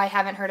guarantee you I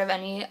haven't heard of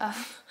any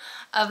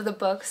of the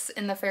books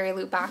in the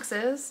Fairyloot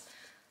boxes,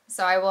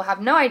 so I will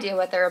have no idea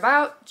what they're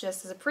about,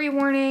 just as a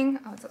pre-warning.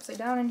 Oh, it's upside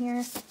down in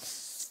here.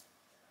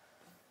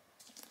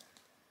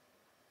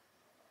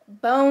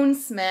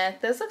 Bonesmith.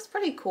 This looks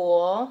pretty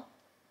cool.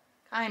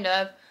 Kind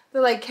of.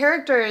 The like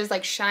character is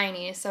like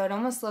shiny, so it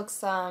almost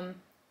looks I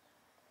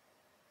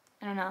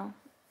don't know.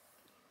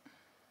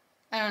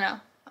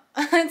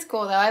 It's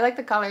cool though. I like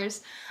the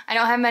colors. I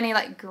don't have many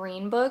like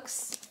green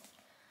books.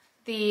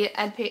 The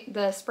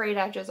sprayed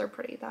edges are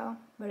pretty though,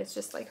 but it's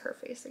just like her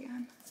face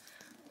again.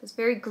 It's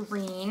very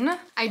green.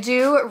 I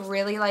do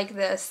really like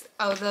this.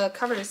 Oh, the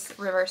cover is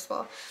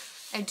reversible.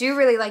 I do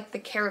really like the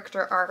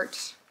character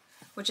art,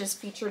 which is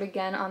featured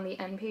again on the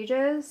end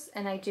pages,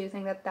 and I do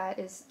think that that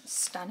is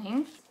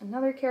stunning.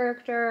 Another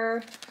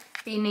character.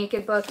 The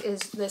Naked book is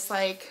this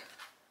like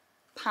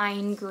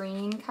pine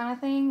green kind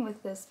of thing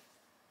with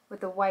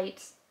the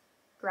white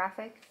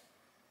graphic.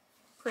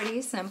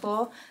 Pretty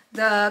simple.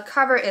 The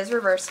cover is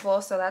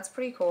reversible, so that's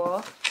pretty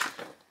cool.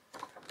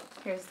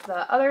 Here's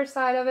the other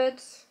side of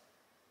it.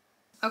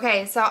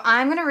 Okay, so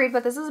I'm gonna read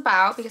what this is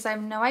about because I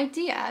have no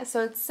idea.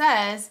 So it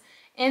says,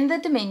 in the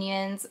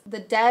Dominions, the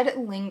dead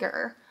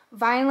linger,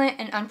 violent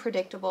and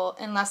unpredictable,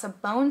 unless a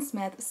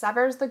bonesmith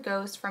severs the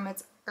ghost from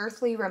its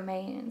earthly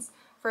remains.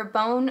 For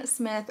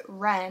bonesmith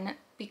Wren,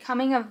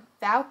 becoming a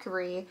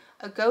Valkyrie,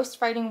 a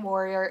ghost-fighting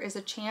warrior, is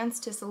a chance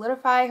to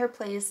solidify her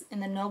place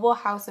in the noble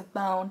house of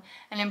Bone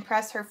and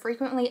impress her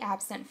frequently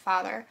absent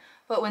father.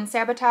 But when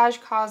sabotage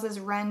causes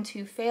Wren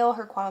to fail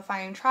her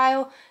qualifying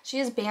trial, she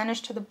is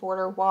banished to the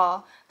border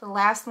wall, the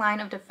last line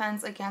of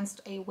defense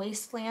against a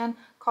wasteland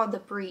called the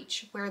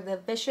Breach, where the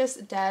vicious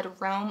dead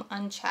roam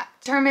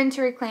unchecked. Determined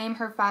to reclaim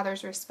her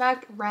father's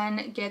respect,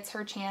 Wren gets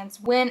her chance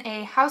when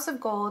a House of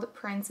Gold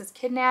prince is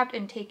kidnapped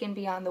and taken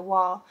beyond the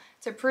wall.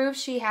 To prove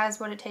she has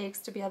what it takes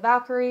to be a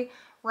Valkyrie,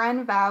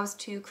 Wren vows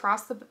to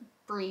cross the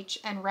breach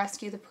and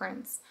rescue the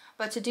prince.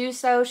 But to do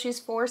so, she's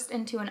forced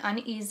into an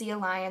uneasy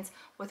alliance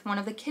with one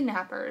of the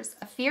kidnappers,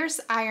 a fierce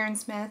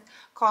ironsmith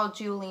called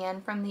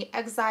Julian from the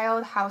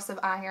exiled House of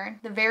Iron,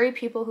 the very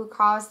people who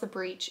caused the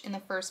breach in the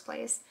first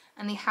place,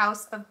 and the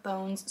House of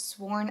Bone's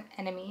sworn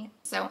enemy.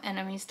 So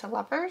enemies to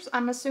lovers,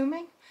 I'm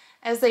assuming?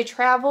 As they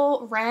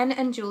travel, Wren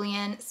and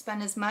Julian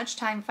spend as much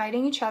time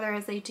fighting each other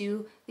as they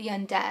do the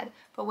undead,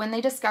 but when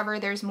they discover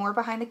there's more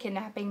behind the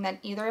kidnapping than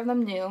either of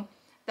them knew,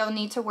 they'll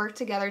need to work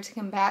together to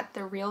combat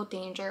the real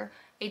danger,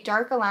 a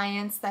dark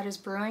alliance that is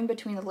brewing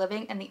between the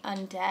living and the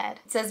undead.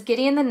 It says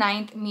Gideon the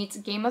Ninth meets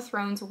Game of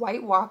Thrones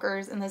White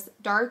Walkers in this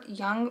dark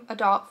young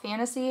adult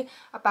fantasy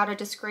about a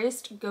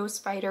disgraced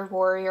ghost fighter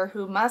warrior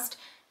who must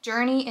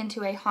journey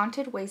into a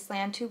haunted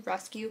wasteland to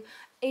rescue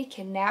a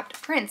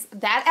kidnapped prince.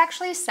 That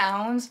actually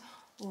sounds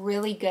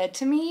really good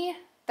to me.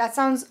 That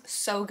sounds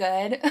so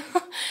good.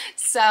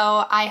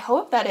 So I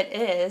hope that it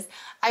is.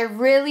 I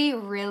really,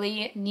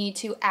 really need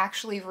to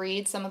actually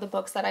read some of the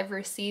books that I've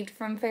received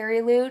from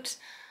Fairyloot.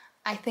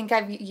 I think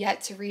I've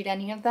yet to read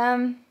any of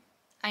them.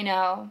 I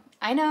know.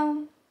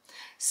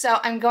 So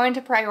I'm going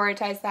to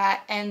prioritize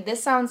that, and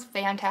this sounds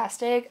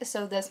fantastic,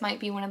 so this might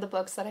be one of the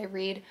books that I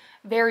read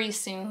very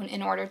soon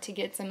in order to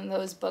get some of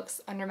those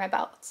books under my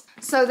belt.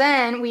 So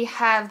then we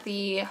have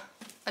the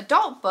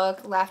adult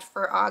book left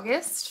for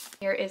August.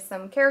 Here is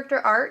some character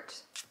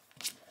art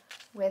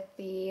with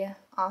the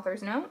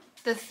author's note.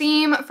 The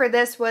theme for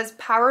this was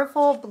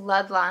powerful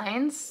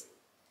bloodlines.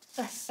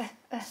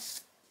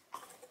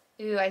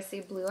 Ooh, I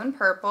see blue and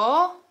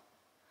purple.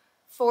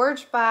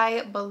 Forged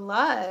by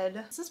blood.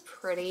 This is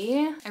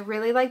pretty. I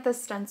really like the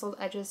stenciled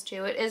edges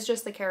too. It is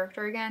just the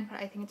character again, but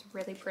I think it's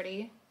really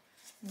pretty.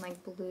 And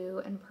like blue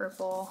and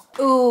purple.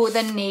 Ooh,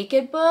 the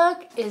Naked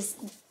book is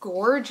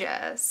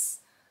gorgeous.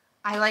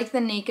 I like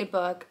the Naked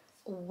book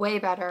way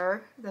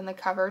better than the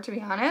cover, to be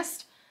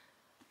honest.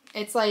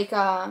 It's like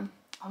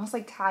almost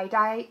like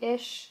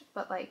tie-dye-ish,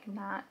 but like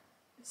not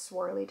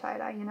swirly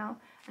tie-dye, you know?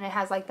 And it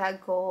has like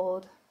that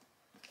gold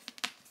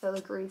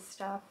filigree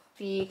stuff.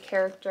 The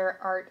character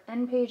art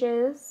end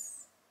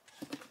pages.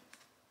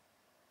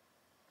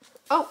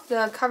 Oh,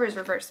 the cover's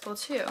reversible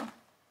too.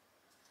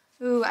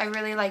 Ooh, I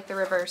really like the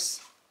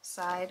reverse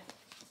side.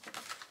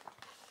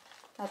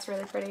 That's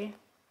really pretty.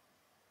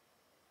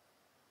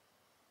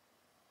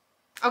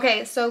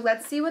 Okay, so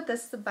let's see what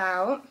this is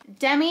about.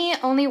 Demi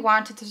only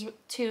wanted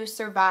to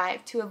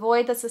survive, to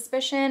avoid the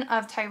suspicion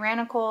of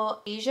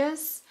tyrannical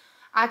Asius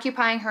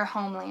occupying her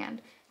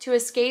homeland, to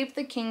escape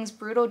the king's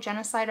brutal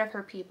genocide of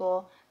her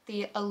people,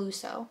 the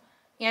Aluso,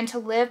 and to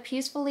live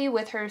peacefully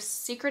with her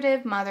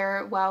secretive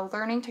mother while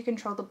learning to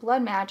control the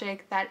blood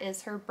magic that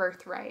is her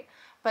birthright.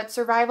 But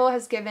survival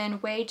has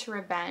given way to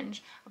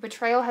revenge. A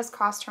betrayal has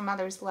cost her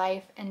mother's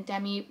life, and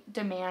Demi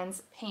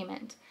demands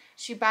payment.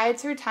 She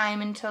bides her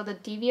time until the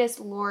devious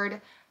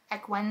Lord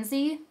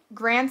Ekwenzi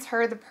grants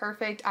her the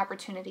perfect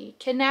opportunity,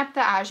 kidnap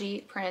the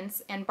Aji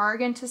prince, and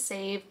bargain to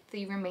save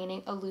the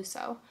remaining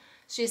Aluso.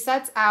 She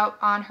sets out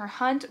on her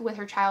hunt with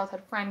her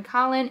childhood friend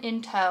Colin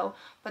in tow,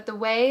 but the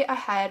way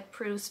ahead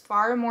proves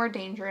far more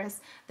dangerous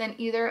than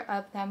either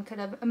of them could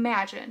have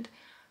imagined.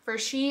 For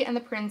she and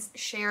the prince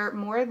share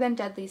more than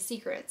deadly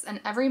secrets, and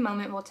every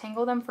moment will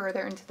tangle them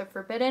further into the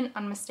forbidden,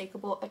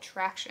 unmistakable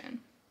attraction.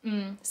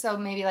 So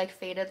maybe like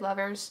fated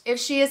lovers. If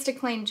she is to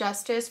claim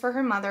justice for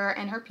her mother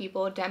and her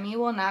people, Demi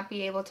will not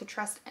be able to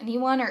trust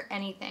anyone or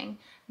anything.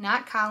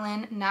 Not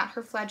Colin, not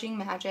her fledgling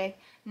magic,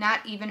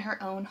 not even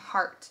her own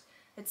heart.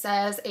 It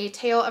says, a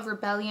tale of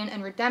rebellion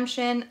and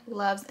redemption,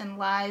 loves and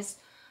lies,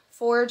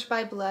 forged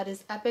by blood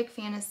is epic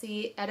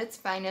fantasy at its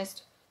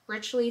finest,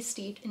 richly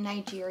steeped in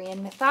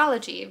Nigerian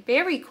mythology.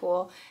 Very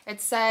cool. It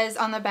says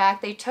on the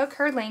back, they took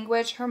her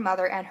language, her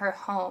mother, and her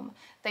home.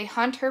 They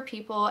hunt her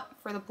people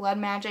for the blood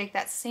magic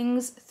that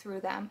sings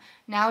through them.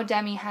 Now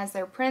Demi has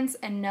their prince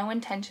and no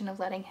intention of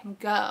letting him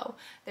go.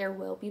 There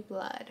will be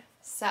blood.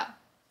 So,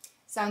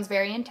 sounds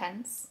very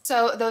intense.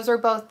 So those are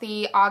both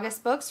the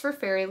August books for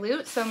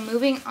Fairyloot. So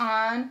moving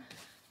on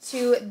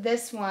to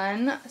this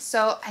one.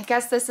 So I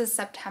guess this is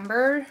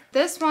September.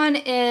 This one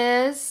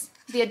is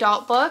the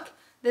adult book.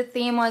 The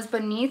theme was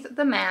Beneath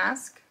the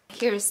Mask.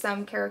 Here's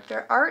some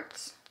character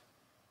art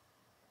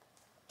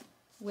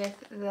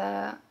with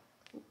the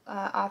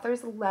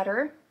author's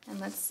letter. And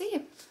let's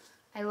see.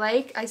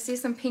 I see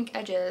some pink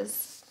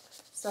edges.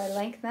 So I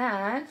like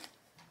that.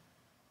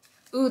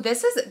 Ooh,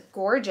 this is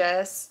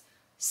gorgeous.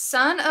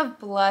 Son of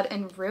Blood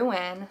and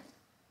Ruin.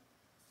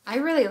 I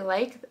really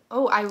like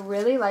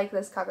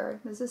this cover.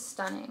 This is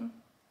stunning.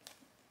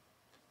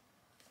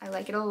 I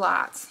like it a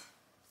lot.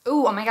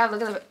 Ooh, oh my god,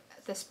 look at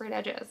the sprayed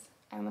edges.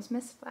 I almost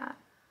missed that.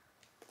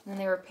 And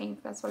they were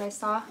pink, that's what I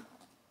saw.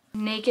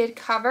 Naked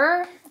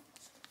cover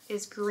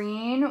is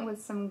green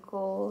with some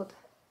gold.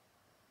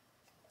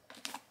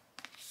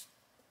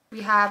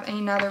 We have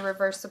another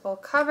reversible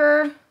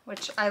cover,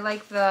 which I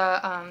like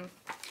the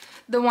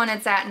one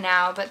it's at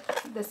now,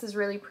 but this is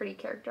really pretty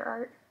character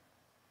art.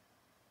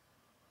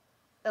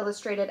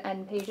 Illustrated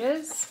end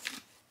pages.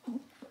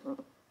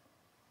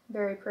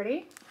 Very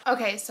pretty.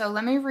 Okay, so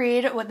let me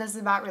read what this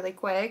is about really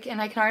quick,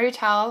 and I can already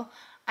tell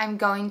I'm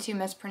going to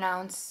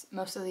mispronounce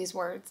most of these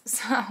words,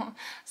 so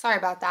sorry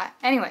about that.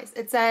 Anyways,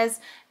 it says,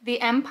 the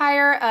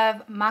empire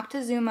of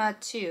Moctezuma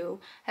II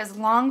has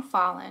long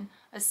fallen,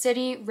 a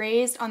city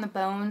raised on the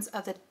bones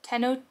of the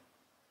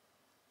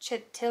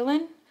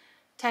Tenochtitlan.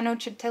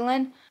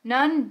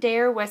 None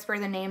dare whisper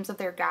the names of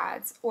their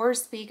gods, or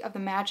speak of the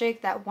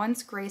magic that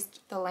once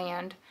graced the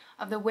land,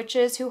 of the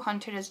witches who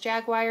hunted as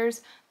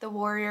jaguars, the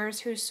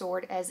warriors who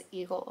soared as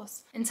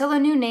eagles. Until a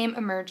new name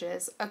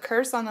emerges, a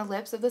curse on the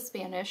lips of the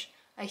Spanish,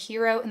 a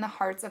hero in the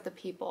hearts of the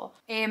people,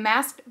 a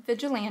masked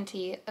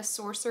vigilante, a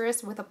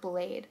sorceress with a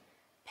blade,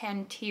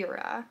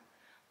 Pantera.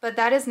 But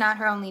that is not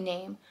her only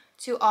name.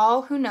 To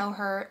all who know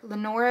her,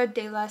 Lenora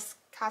de las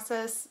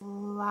Casas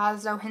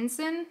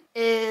Lazohinsen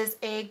is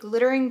a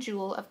glittering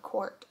jewel of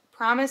court,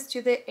 promised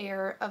to the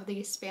heir of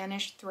the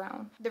Spanish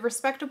throne. The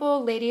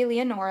respectable Lady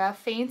Leonora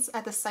faints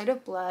at the sight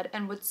of blood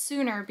and would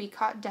sooner be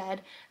caught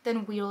dead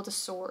than wield a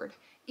sword,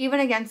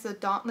 even against the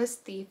dauntless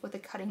thief with a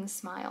cutting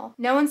smile.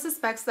 No one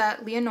suspects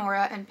that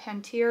Leonora and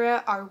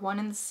Pantera are one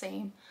and the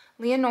same.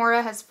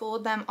 Leonora has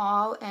fooled them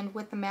all, and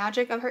with the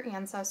magic of her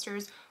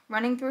ancestors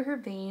running through her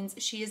veins,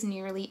 she is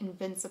nearly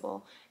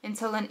invincible,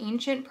 until an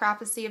ancient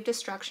prophecy of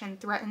destruction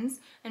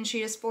threatens, and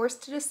she is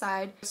forced to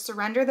decide to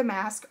surrender the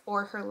mask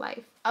or her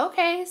life.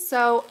 Okay,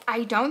 so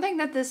I don't think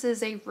that this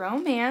is a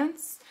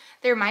romance.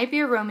 There might be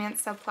a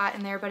romance subplot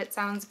in there, but it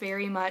sounds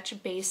very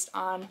much based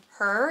on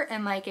her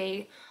and like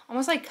a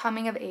almost like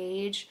coming of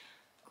age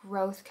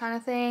growth kind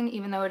of thing,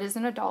 even though it is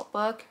an adult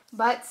book.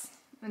 But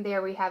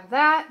there we have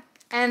that.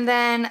 And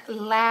then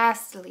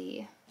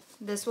lastly,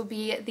 this will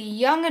be the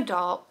young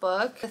adult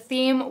book. The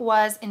theme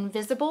was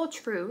Invisible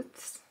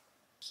Truths.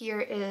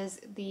 Here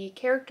is the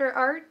character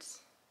art,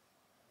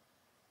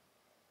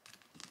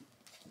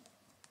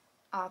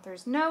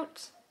 author's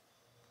note.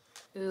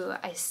 Ooh,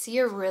 I see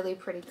a really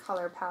pretty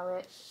color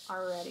palette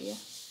already.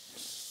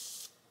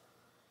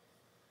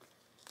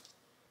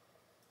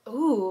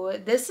 Ooh,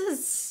 this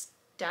is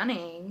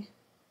stunning.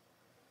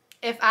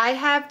 If I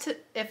have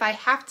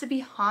to be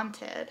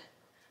haunted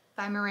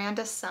by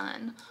Miranda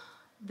Sun.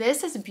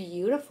 This is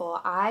beautiful.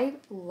 I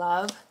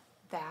love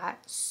that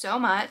so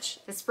much.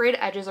 The sprayed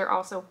edges are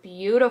also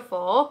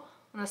beautiful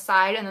on the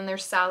side, and then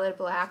there's solid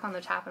black on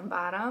the top and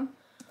bottom.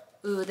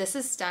 Ooh, this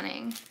is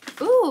stunning.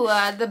 Ooh,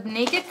 the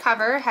naked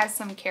cover has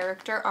some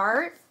character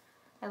art.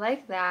 I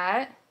like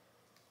that.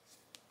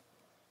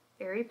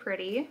 Very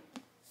pretty.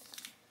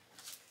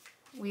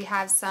 We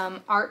have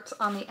some art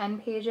on the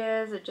end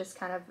pages. It just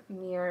kind of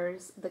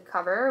mirrors the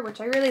cover,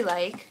 which I really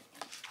like.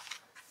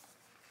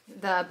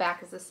 The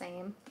back is the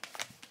same.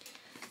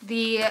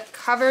 The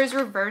cover is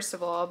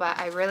reversible, but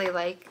I really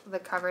like the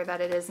cover that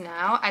it is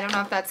now. I don't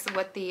know if that's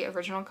what the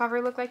original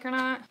cover looked like or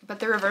not, but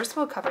the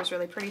reversible cover is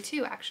really pretty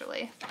too,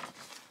 actually.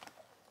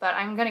 But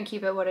I'm gonna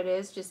keep it what it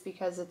is just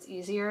because it's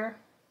easier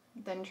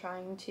than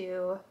trying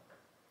to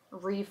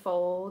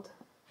refold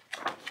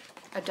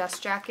a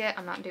dust jacket.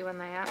 I'm not doing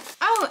that.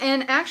 Oh,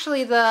 and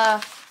actually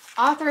the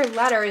author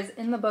letter is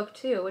in the book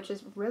too, which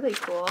is really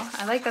cool.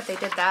 I like that they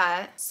did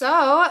that.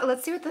 So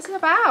let's see what this is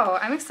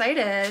about. I'm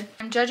excited.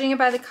 I'm judging it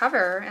by the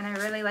cover, and I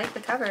really like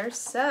the cover,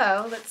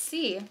 so let's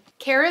see.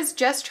 Kara's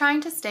just trying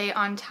to stay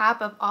on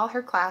top of all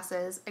her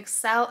classes,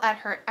 excel at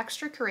her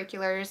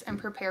extracurriculars, and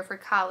prepare for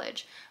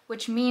college,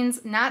 which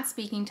means not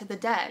speaking to the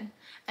dead,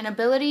 an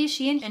ability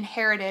she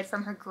inherited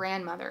from her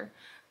grandmother.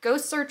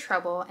 Ghosts are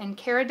trouble, and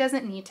Kara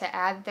doesn't need to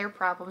add their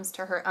problems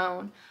to her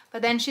own,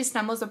 but then she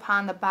stumbles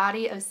upon the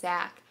body of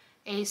Zach,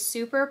 a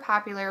super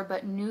popular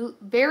but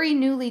very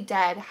newly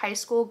dead high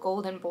school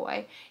golden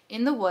boy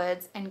in the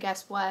woods, and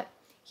guess what?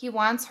 He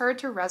wants her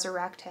to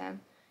resurrect him.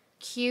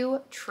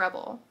 Cue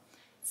trouble.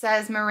 It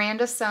says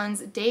Miranda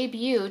Sun's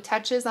debut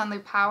touches on the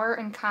power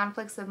and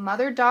conflicts of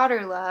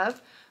mother-daughter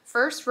love,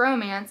 first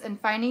romance,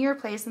 and finding your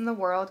place in the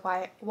world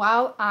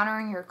while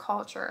honoring your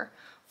culture.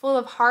 full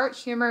of heart,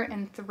 humor,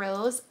 and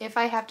thrills. If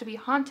I have to be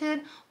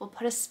haunted, we'll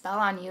put a spell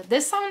on you.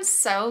 This sounds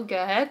so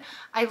good.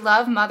 I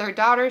love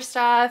mother-daughter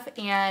stuff,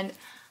 and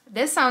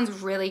this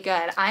sounds really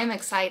good. I'm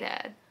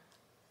excited.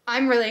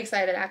 I'm really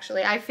excited,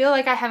 actually. I feel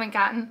like I haven't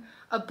gotten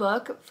a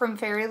book from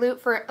Fairyloot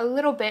for a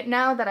little bit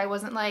now that I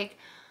wasn't like,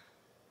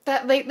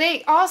 that like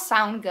they all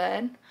sound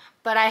good,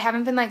 but I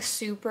haven't been like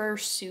super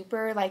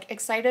like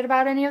excited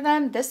about any of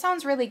them. This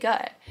sounds really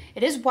good.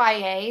 It is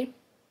YA,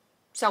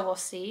 so we'll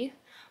see,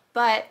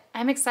 but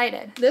I'm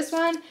excited. This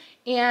one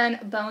and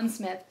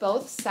Bonesmith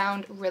both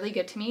sound really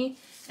good to me,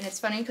 and it's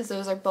funny because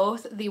those are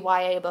both the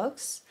YA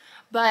books,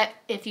 but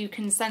if you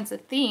can sense a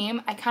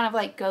theme, I kind of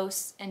like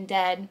ghosts and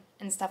dead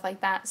and stuff like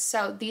that.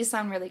 So these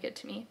sound really good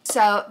to me.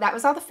 So that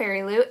was all the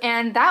Fairyloot,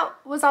 and that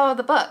was all of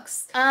the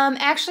books.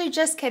 Actually,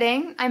 just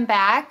kidding. I'm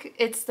back.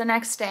 It's the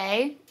next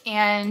day,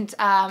 and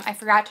I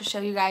forgot to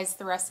show you guys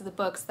the rest of the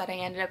books that I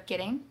ended up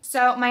getting.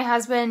 So my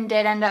husband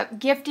did end up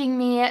gifting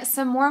me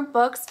some more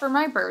books for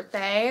my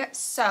birthday.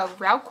 So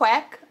real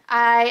quick,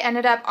 I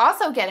ended up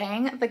also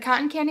getting The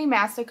Cotton Candy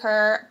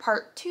Massacre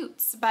Part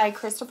Toots by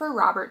Christopher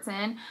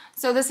Robertson.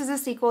 So this is a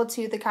sequel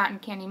to The Cotton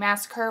Candy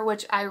Massacre,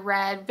 which I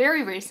read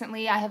very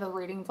recently. I have a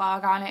reading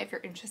vlog on it if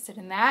you're interested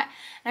in that.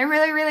 And I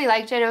really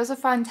liked it. It was a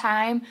fun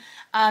time.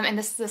 And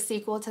this is a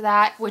sequel to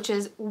that, which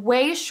is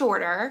way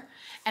shorter.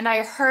 And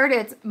I heard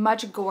it's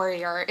much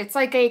gorier. It's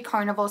like a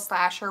carnival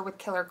slasher with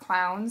killer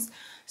clowns.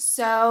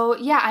 So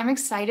yeah, I'm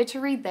excited to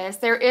read this.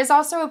 There is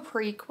also a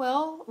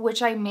prequel,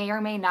 which I may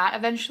or may not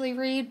eventually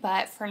read,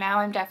 but for now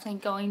I'm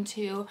definitely going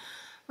to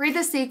read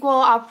the sequel.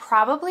 I'll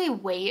probably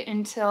wait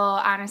until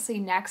honestly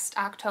next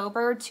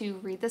October to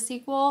read the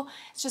sequel.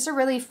 It's just a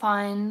really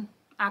fun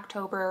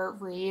October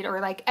read, or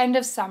like end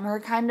of summer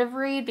kind of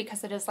read,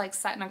 because it is like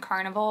set in a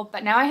carnival.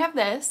 But now I have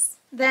this.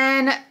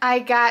 Then I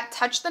got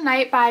Touch the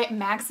Night by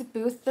Max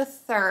Booth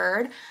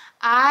III.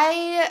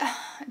 I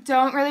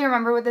don't really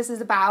remember what this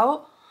is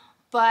about,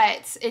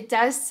 but it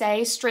does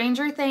say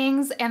Stranger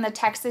Things and the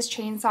Texas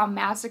Chainsaw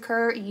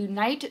Massacre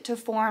unite to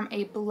form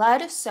a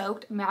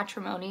blood-soaked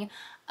matrimony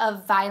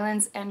of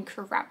violence and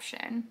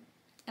corruption.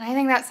 And I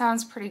think that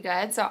sounds pretty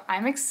good, so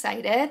I'm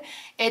excited.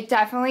 It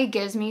definitely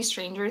gives me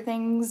Stranger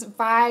Things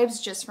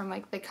vibes just from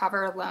like the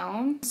cover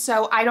alone.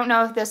 So I don't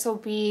know if this will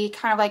be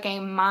kind of like a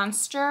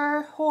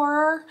monster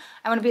horror.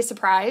 I wouldn't be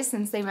surprised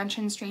since they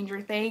mentioned Stranger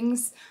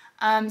Things.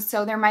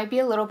 So there might be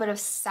a little bit of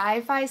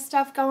sci-fi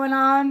stuff going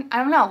on. I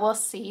don't know, we'll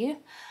see.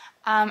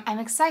 I'm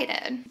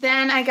excited.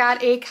 Then I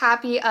got a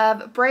copy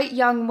of Bright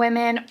Young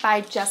Women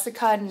by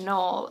Jessica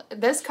Knoll.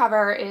 This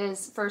cover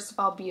is, first of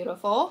all,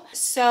 beautiful.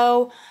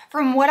 So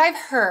from what I've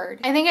heard,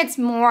 I think it's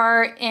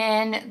more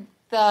in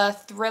the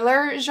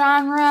thriller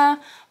genre,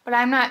 but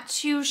I'm not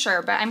too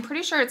sure, but I'm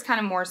pretty sure it's kind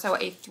of more so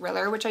a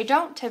thriller, which I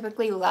don't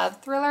typically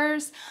love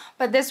thrillers,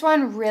 but this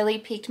one really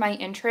piqued my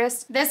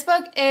interest. This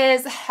book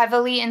is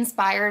heavily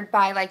inspired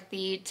by like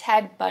the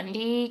Ted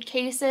Bundy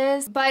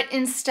cases, but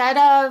instead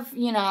of,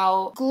 you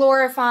know,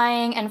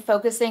 glorifying and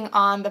focusing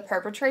on the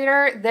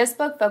perpetrator, this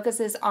book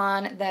focuses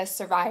on the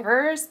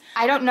survivors.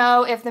 I don't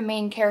know if the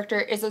main character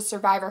is a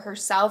survivor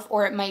herself,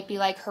 or it might be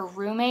like her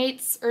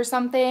roommates or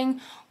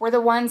something were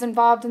the ones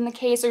involved in the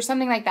case or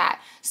something like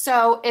that.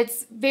 So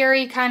it's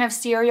very kind of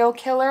serial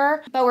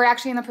killer, but we're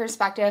actually in the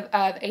perspective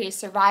of a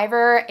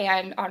survivor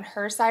and on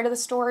her side of the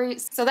story.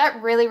 So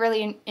that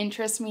really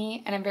interests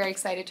me, and I'm very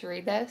excited to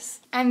read this.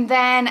 And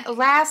then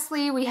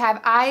lastly, we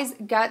have Eyes,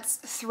 Guts,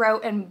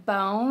 Throat, and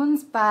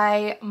Bones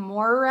by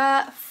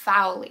Maura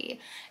Fowley.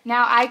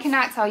 Now, I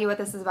cannot tell you what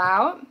this is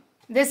about.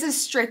 This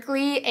is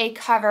strictly a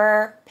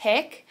cover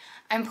pick.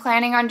 I'm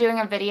planning on doing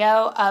a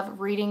video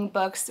of reading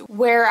books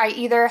where I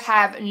either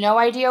have no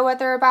idea what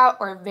they're about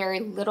or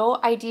very little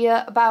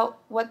idea about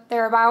what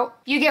they're about.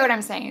 You get what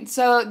I'm saying.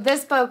 So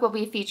this book will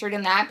be featured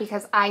in that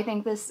because I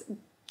think this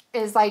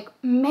is like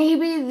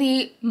maybe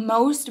the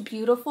most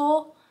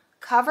beautiful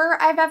cover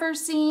I've ever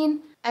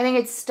seen. I think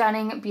it's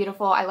stunning,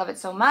 beautiful. I love it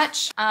so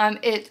much.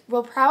 It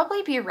will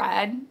probably be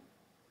read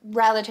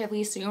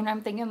relatively soon.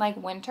 I'm thinking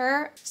like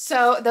winter.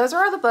 So those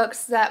are all the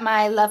books that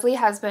my lovely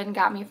husband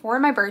got me for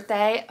my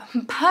birthday,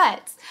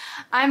 but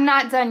I'm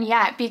not done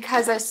yet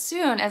because as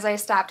soon as I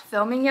stopped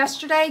filming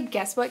yesterday,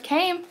 guess what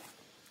came?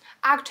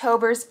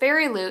 October's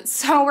Fairyloot.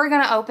 So we're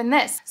gonna open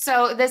this.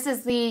 So this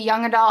is the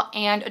young adult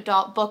and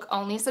adult book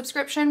only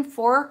subscription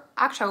for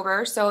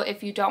October. So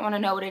if you don't want to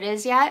know what it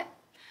is yet,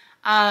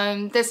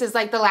 this is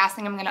like the last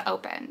thing I'm gonna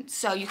open.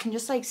 So you can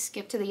just like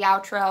skip to the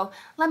outro.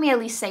 Let me at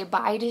least say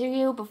bye to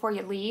you before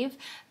you leave.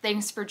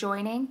 Thanks for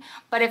joining.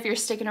 But if you're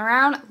sticking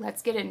around,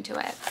 let's get into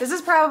it. This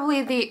is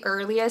probably the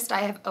earliest I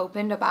have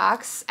opened a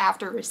box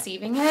after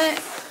receiving it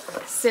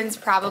since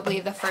probably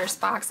the first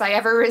box I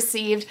ever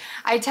received.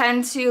 I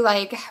tend to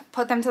like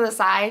put them to the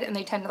side and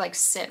they tend to like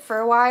sit for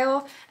a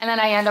while, and then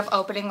I end up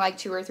opening like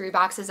 2 or 3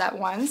 boxes at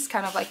once,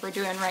 kind of like we're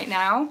doing right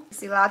now.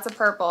 See lots of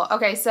purple.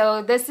 Okay,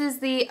 so this is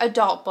the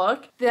adult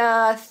book.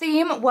 The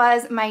theme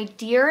was My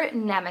Dear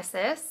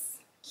Nemesis.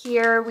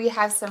 Here we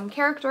have some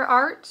character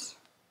art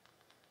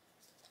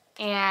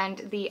and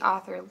the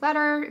author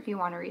letter if you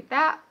want to read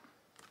that.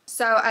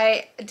 So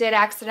I did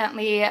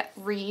accidentally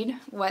read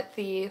what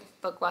the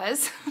book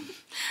was,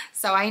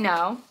 so I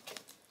know.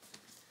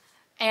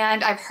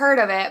 And I've heard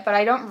of it, but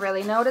I don't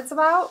really know what it's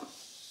about.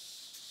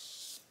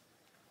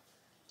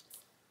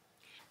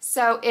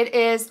 So it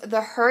is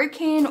The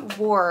Hurricane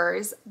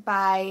Wars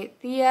by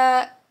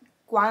Thea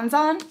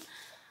Guanzon.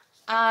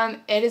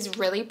 It is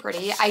really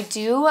pretty. I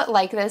do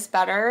like this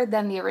better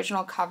than the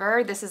original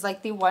cover. This is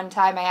like the one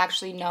time I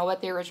actually know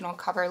what the original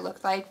cover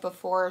looked like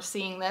before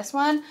seeing this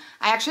one.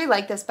 I actually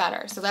like this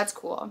better, so that's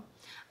cool.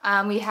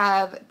 We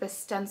have the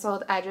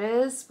stenciled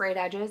edges, sprayed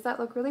edges that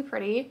look really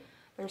pretty.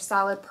 They're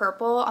solid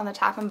purple on the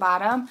top and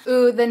bottom.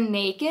 Ooh, the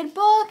Naked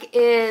book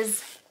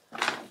is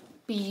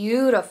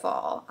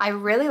beautiful. I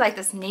really like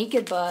this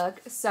Naked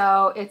book.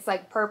 So it's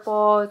like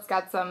purple. It's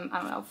got some,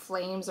 I don't know,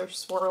 flames or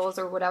swirls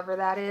or whatever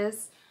that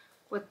is,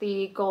 with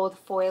the gold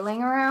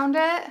foiling around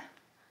it.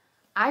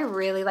 I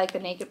really like the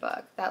Naked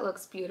book. That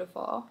looks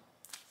beautiful.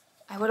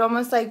 I would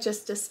almost like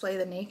just display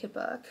the Naked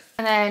book.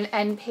 And then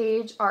end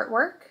page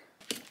artwork.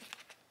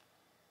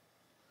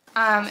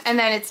 And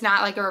then it's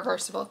not like a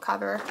reversible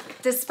cover.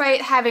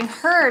 Despite having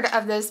heard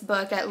of this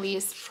book at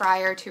least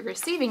prior to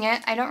receiving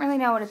it, I don't really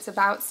know what it's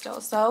about still,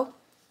 so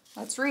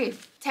let's read.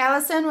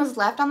 Taliesin was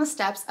left on the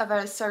steps of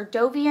a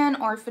Sardovian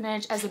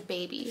orphanage as a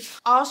baby.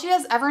 All she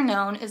has ever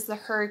known is the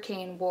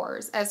Hurricane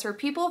Wars, as her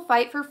people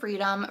fight for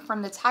freedom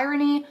from the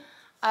tyranny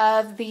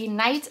of the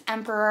Knight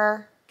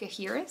Emperor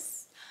Gaheris.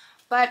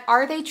 But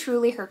are they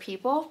truly her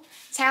people?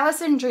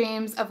 Taliesin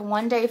dreams of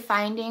one day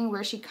finding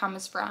where she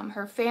comes from,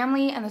 her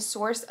family, and the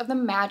source of the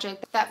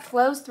magic that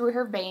flows through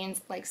her veins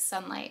like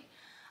sunlight.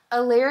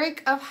 A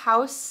lyric of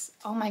House,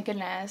 oh my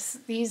goodness,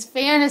 these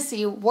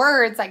fantasy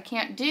words I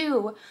can't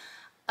do.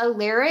 A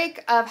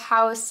lyric of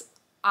House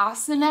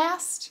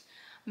Asenast,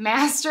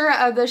 master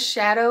of the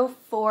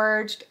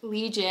Shadow-Forged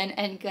Legion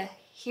and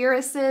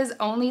Gaheris'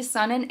 only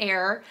son and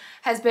heir,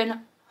 has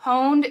been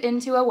honed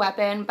into a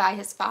weapon by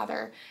his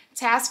father.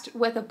 Tasked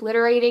with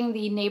obliterating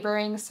the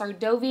neighboring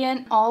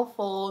Sardovian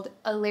Allfold,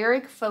 a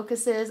lyric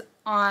focuses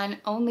on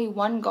only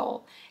one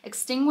goal: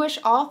 extinguish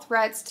all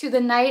threats to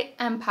the Knight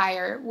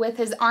Empire with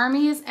his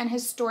armies and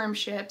his storm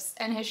ships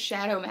and his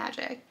shadow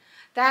magic.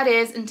 That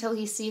is, until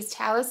he sees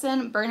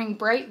Taliesin burning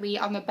brightly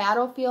on the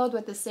battlefield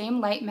with the same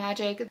light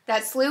magic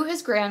that slew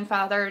his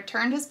grandfather,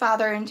 turned his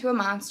father into a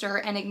monster,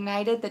 and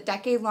ignited the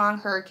decade-long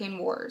Hurricane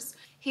Wars.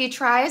 He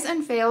tries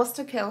and fails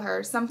to kill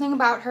her, something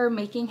about her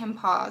making him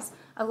pause,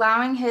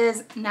 allowing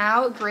his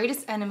now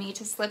greatest enemy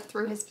to slip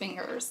through his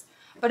fingers.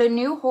 But a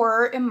new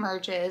horror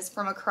emerges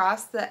from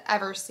across the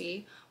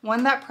Eversea,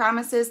 one that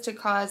promises to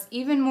cause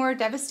even more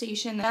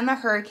devastation than the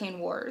Hurricane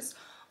Wars.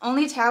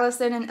 Only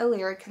Taliesin and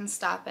Illyric can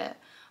stop it.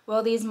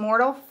 Will these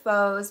mortal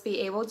foes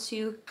be able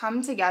to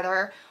come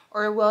together,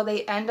 or will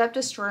they end up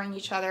destroying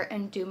each other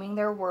and dooming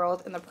their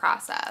world in the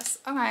process?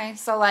 Okay,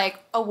 so like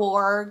a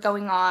war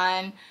going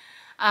on.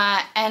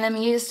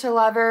 Enemies to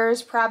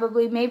lovers,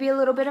 probably, maybe a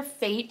little bit of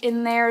fate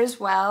in there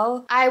as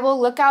well. I will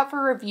look out for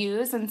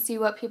reviews and see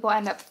what people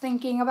end up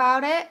thinking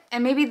about it,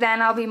 and maybe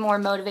then I'll be more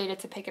motivated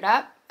to pick it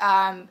up.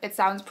 It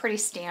sounds pretty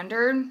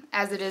standard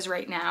as it is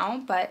right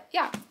now, but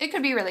yeah, it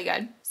could be really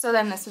good. So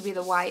then this would be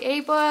the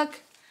YA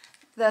book.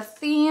 The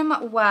theme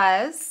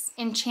was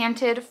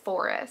Enchanted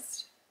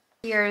Forest.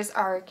 Here's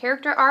our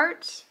character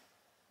art.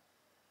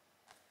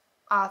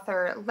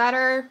 Author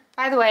letter.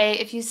 By the way,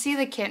 if you see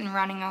the kitten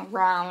running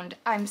around,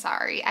 I'm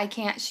sorry. I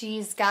can't,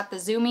 she's got the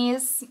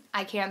zoomies.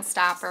 I can't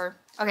stop her.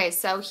 Okay,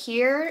 so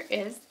here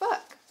is the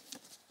book.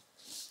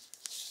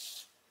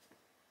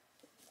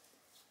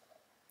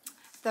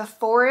 The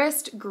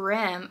Forest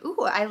Grimm.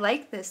 Ooh, I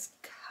like this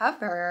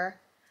cover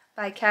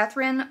by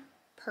Catherine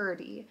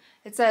Purdy.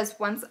 It says,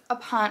 once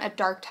upon a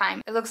dark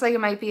time. It looks like it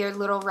might be a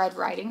Little Red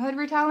Riding Hood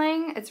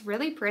retelling. It's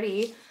really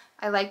pretty.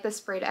 I like the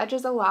sprayed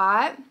edges a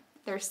lot.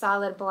 They're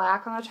solid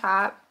black on the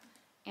top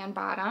and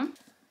bottom.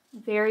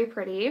 Very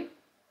pretty.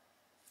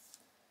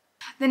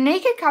 The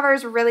Naked cover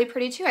is really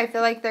pretty too. I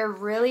feel like they're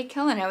really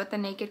killing it with the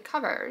Naked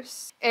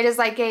covers. It is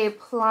like a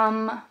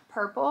plum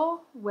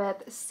purple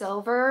with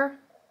silver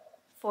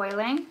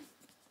foiling.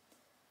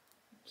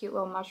 Cute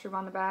little mushroom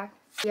on the back.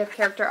 We have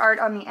character art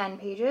on the end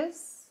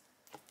pages.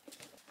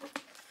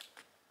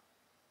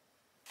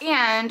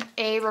 And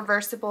a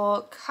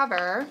reversible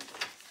cover.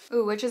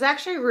 Ooh, which is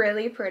actually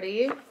really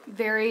pretty.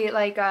 Very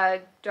like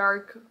a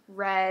dark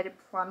red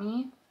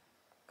plummy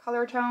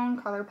color tone,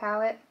 color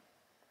palette.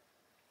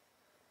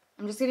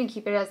 I'm just gonna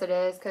keep it as it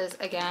is because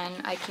again,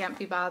 I can't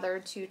be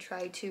bothered to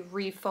try to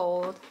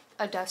refold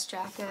a dust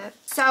jacket.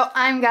 So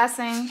I'm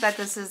guessing that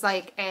this is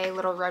like a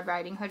Little Red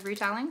Riding Hood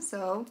retelling.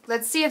 So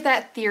let's see if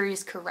that theory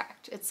is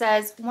correct. It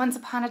says, once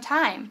upon a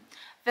time,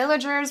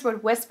 villagers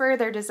would whisper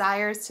their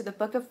desires to the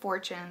Book of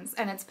Fortunes,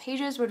 and its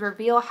pages would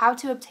reveal how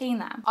to obtain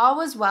them. All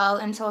was well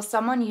until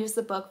someone used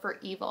the book for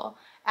evil.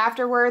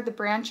 Afterward, the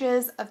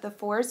branches of the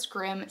Forest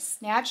Grimm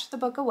snatched the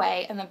book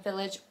away, and the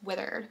village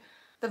withered.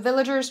 The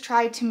villagers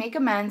tried to make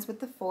amends with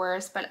the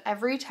forest, but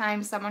every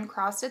time someone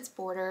crossed its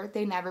border,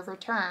 they never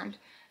returned.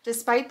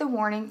 Despite the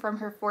warning from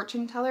her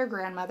fortune teller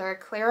grandmother,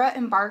 Clara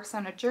embarks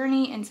on a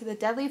journey into the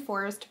deadly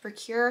forest to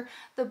procure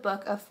the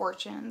Book of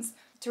Fortunes,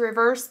 to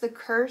reverse the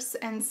curse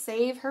and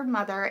save her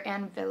mother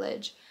and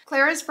village.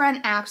 Clara's friend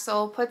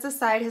Axel puts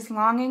aside his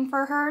longing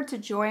for her to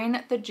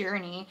join the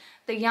journey.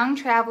 The young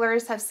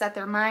travelers have set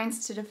their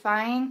minds to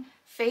defying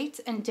fate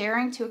and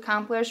daring to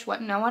accomplish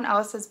what no one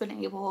else has been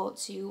able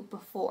to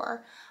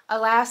before.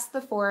 Alas,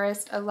 the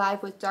forest,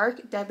 alive with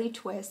dark, deadly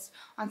twists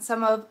on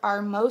some of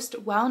our most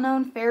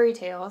well-known fairy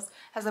tales,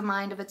 has a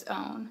mind of its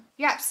own.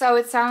 Yeah, so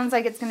it sounds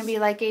like it's going to be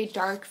like a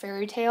dark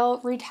fairy tale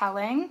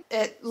retelling.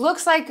 It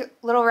looks like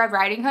Little Red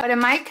Riding Hood, but it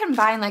might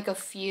combine like a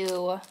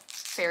few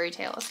fairy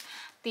tales.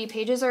 The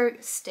pages are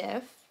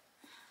stiff,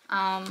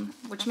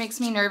 which makes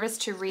me nervous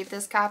to read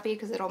this copy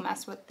because it'll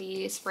mess with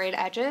the sprayed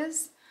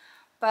edges.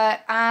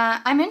 But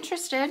I'm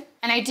interested,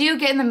 and I do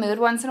get in the mood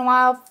once in a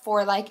while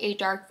for like a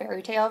dark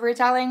fairy tale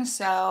retelling,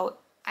 so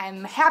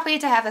I'm happy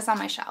to have this on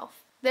my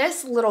shelf.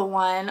 This little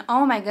one,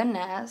 oh my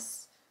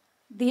goodness,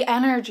 the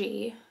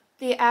energy,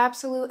 the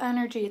absolute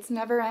energy, it's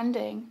never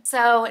ending.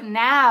 So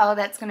now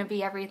that's going to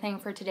be everything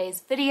for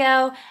today's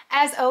video.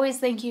 As always,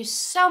 thank you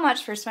so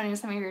much for spending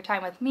some of your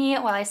time with me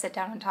while I sit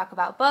down and talk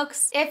about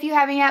books. If you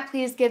haven't yet,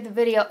 please give the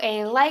video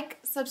a like,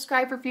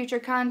 subscribe for future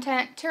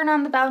content, turn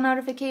on the bell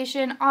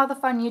notification, all the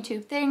fun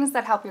YouTube things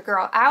that help your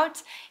girl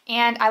out,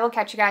 and I will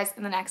catch you guys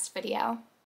in the next video.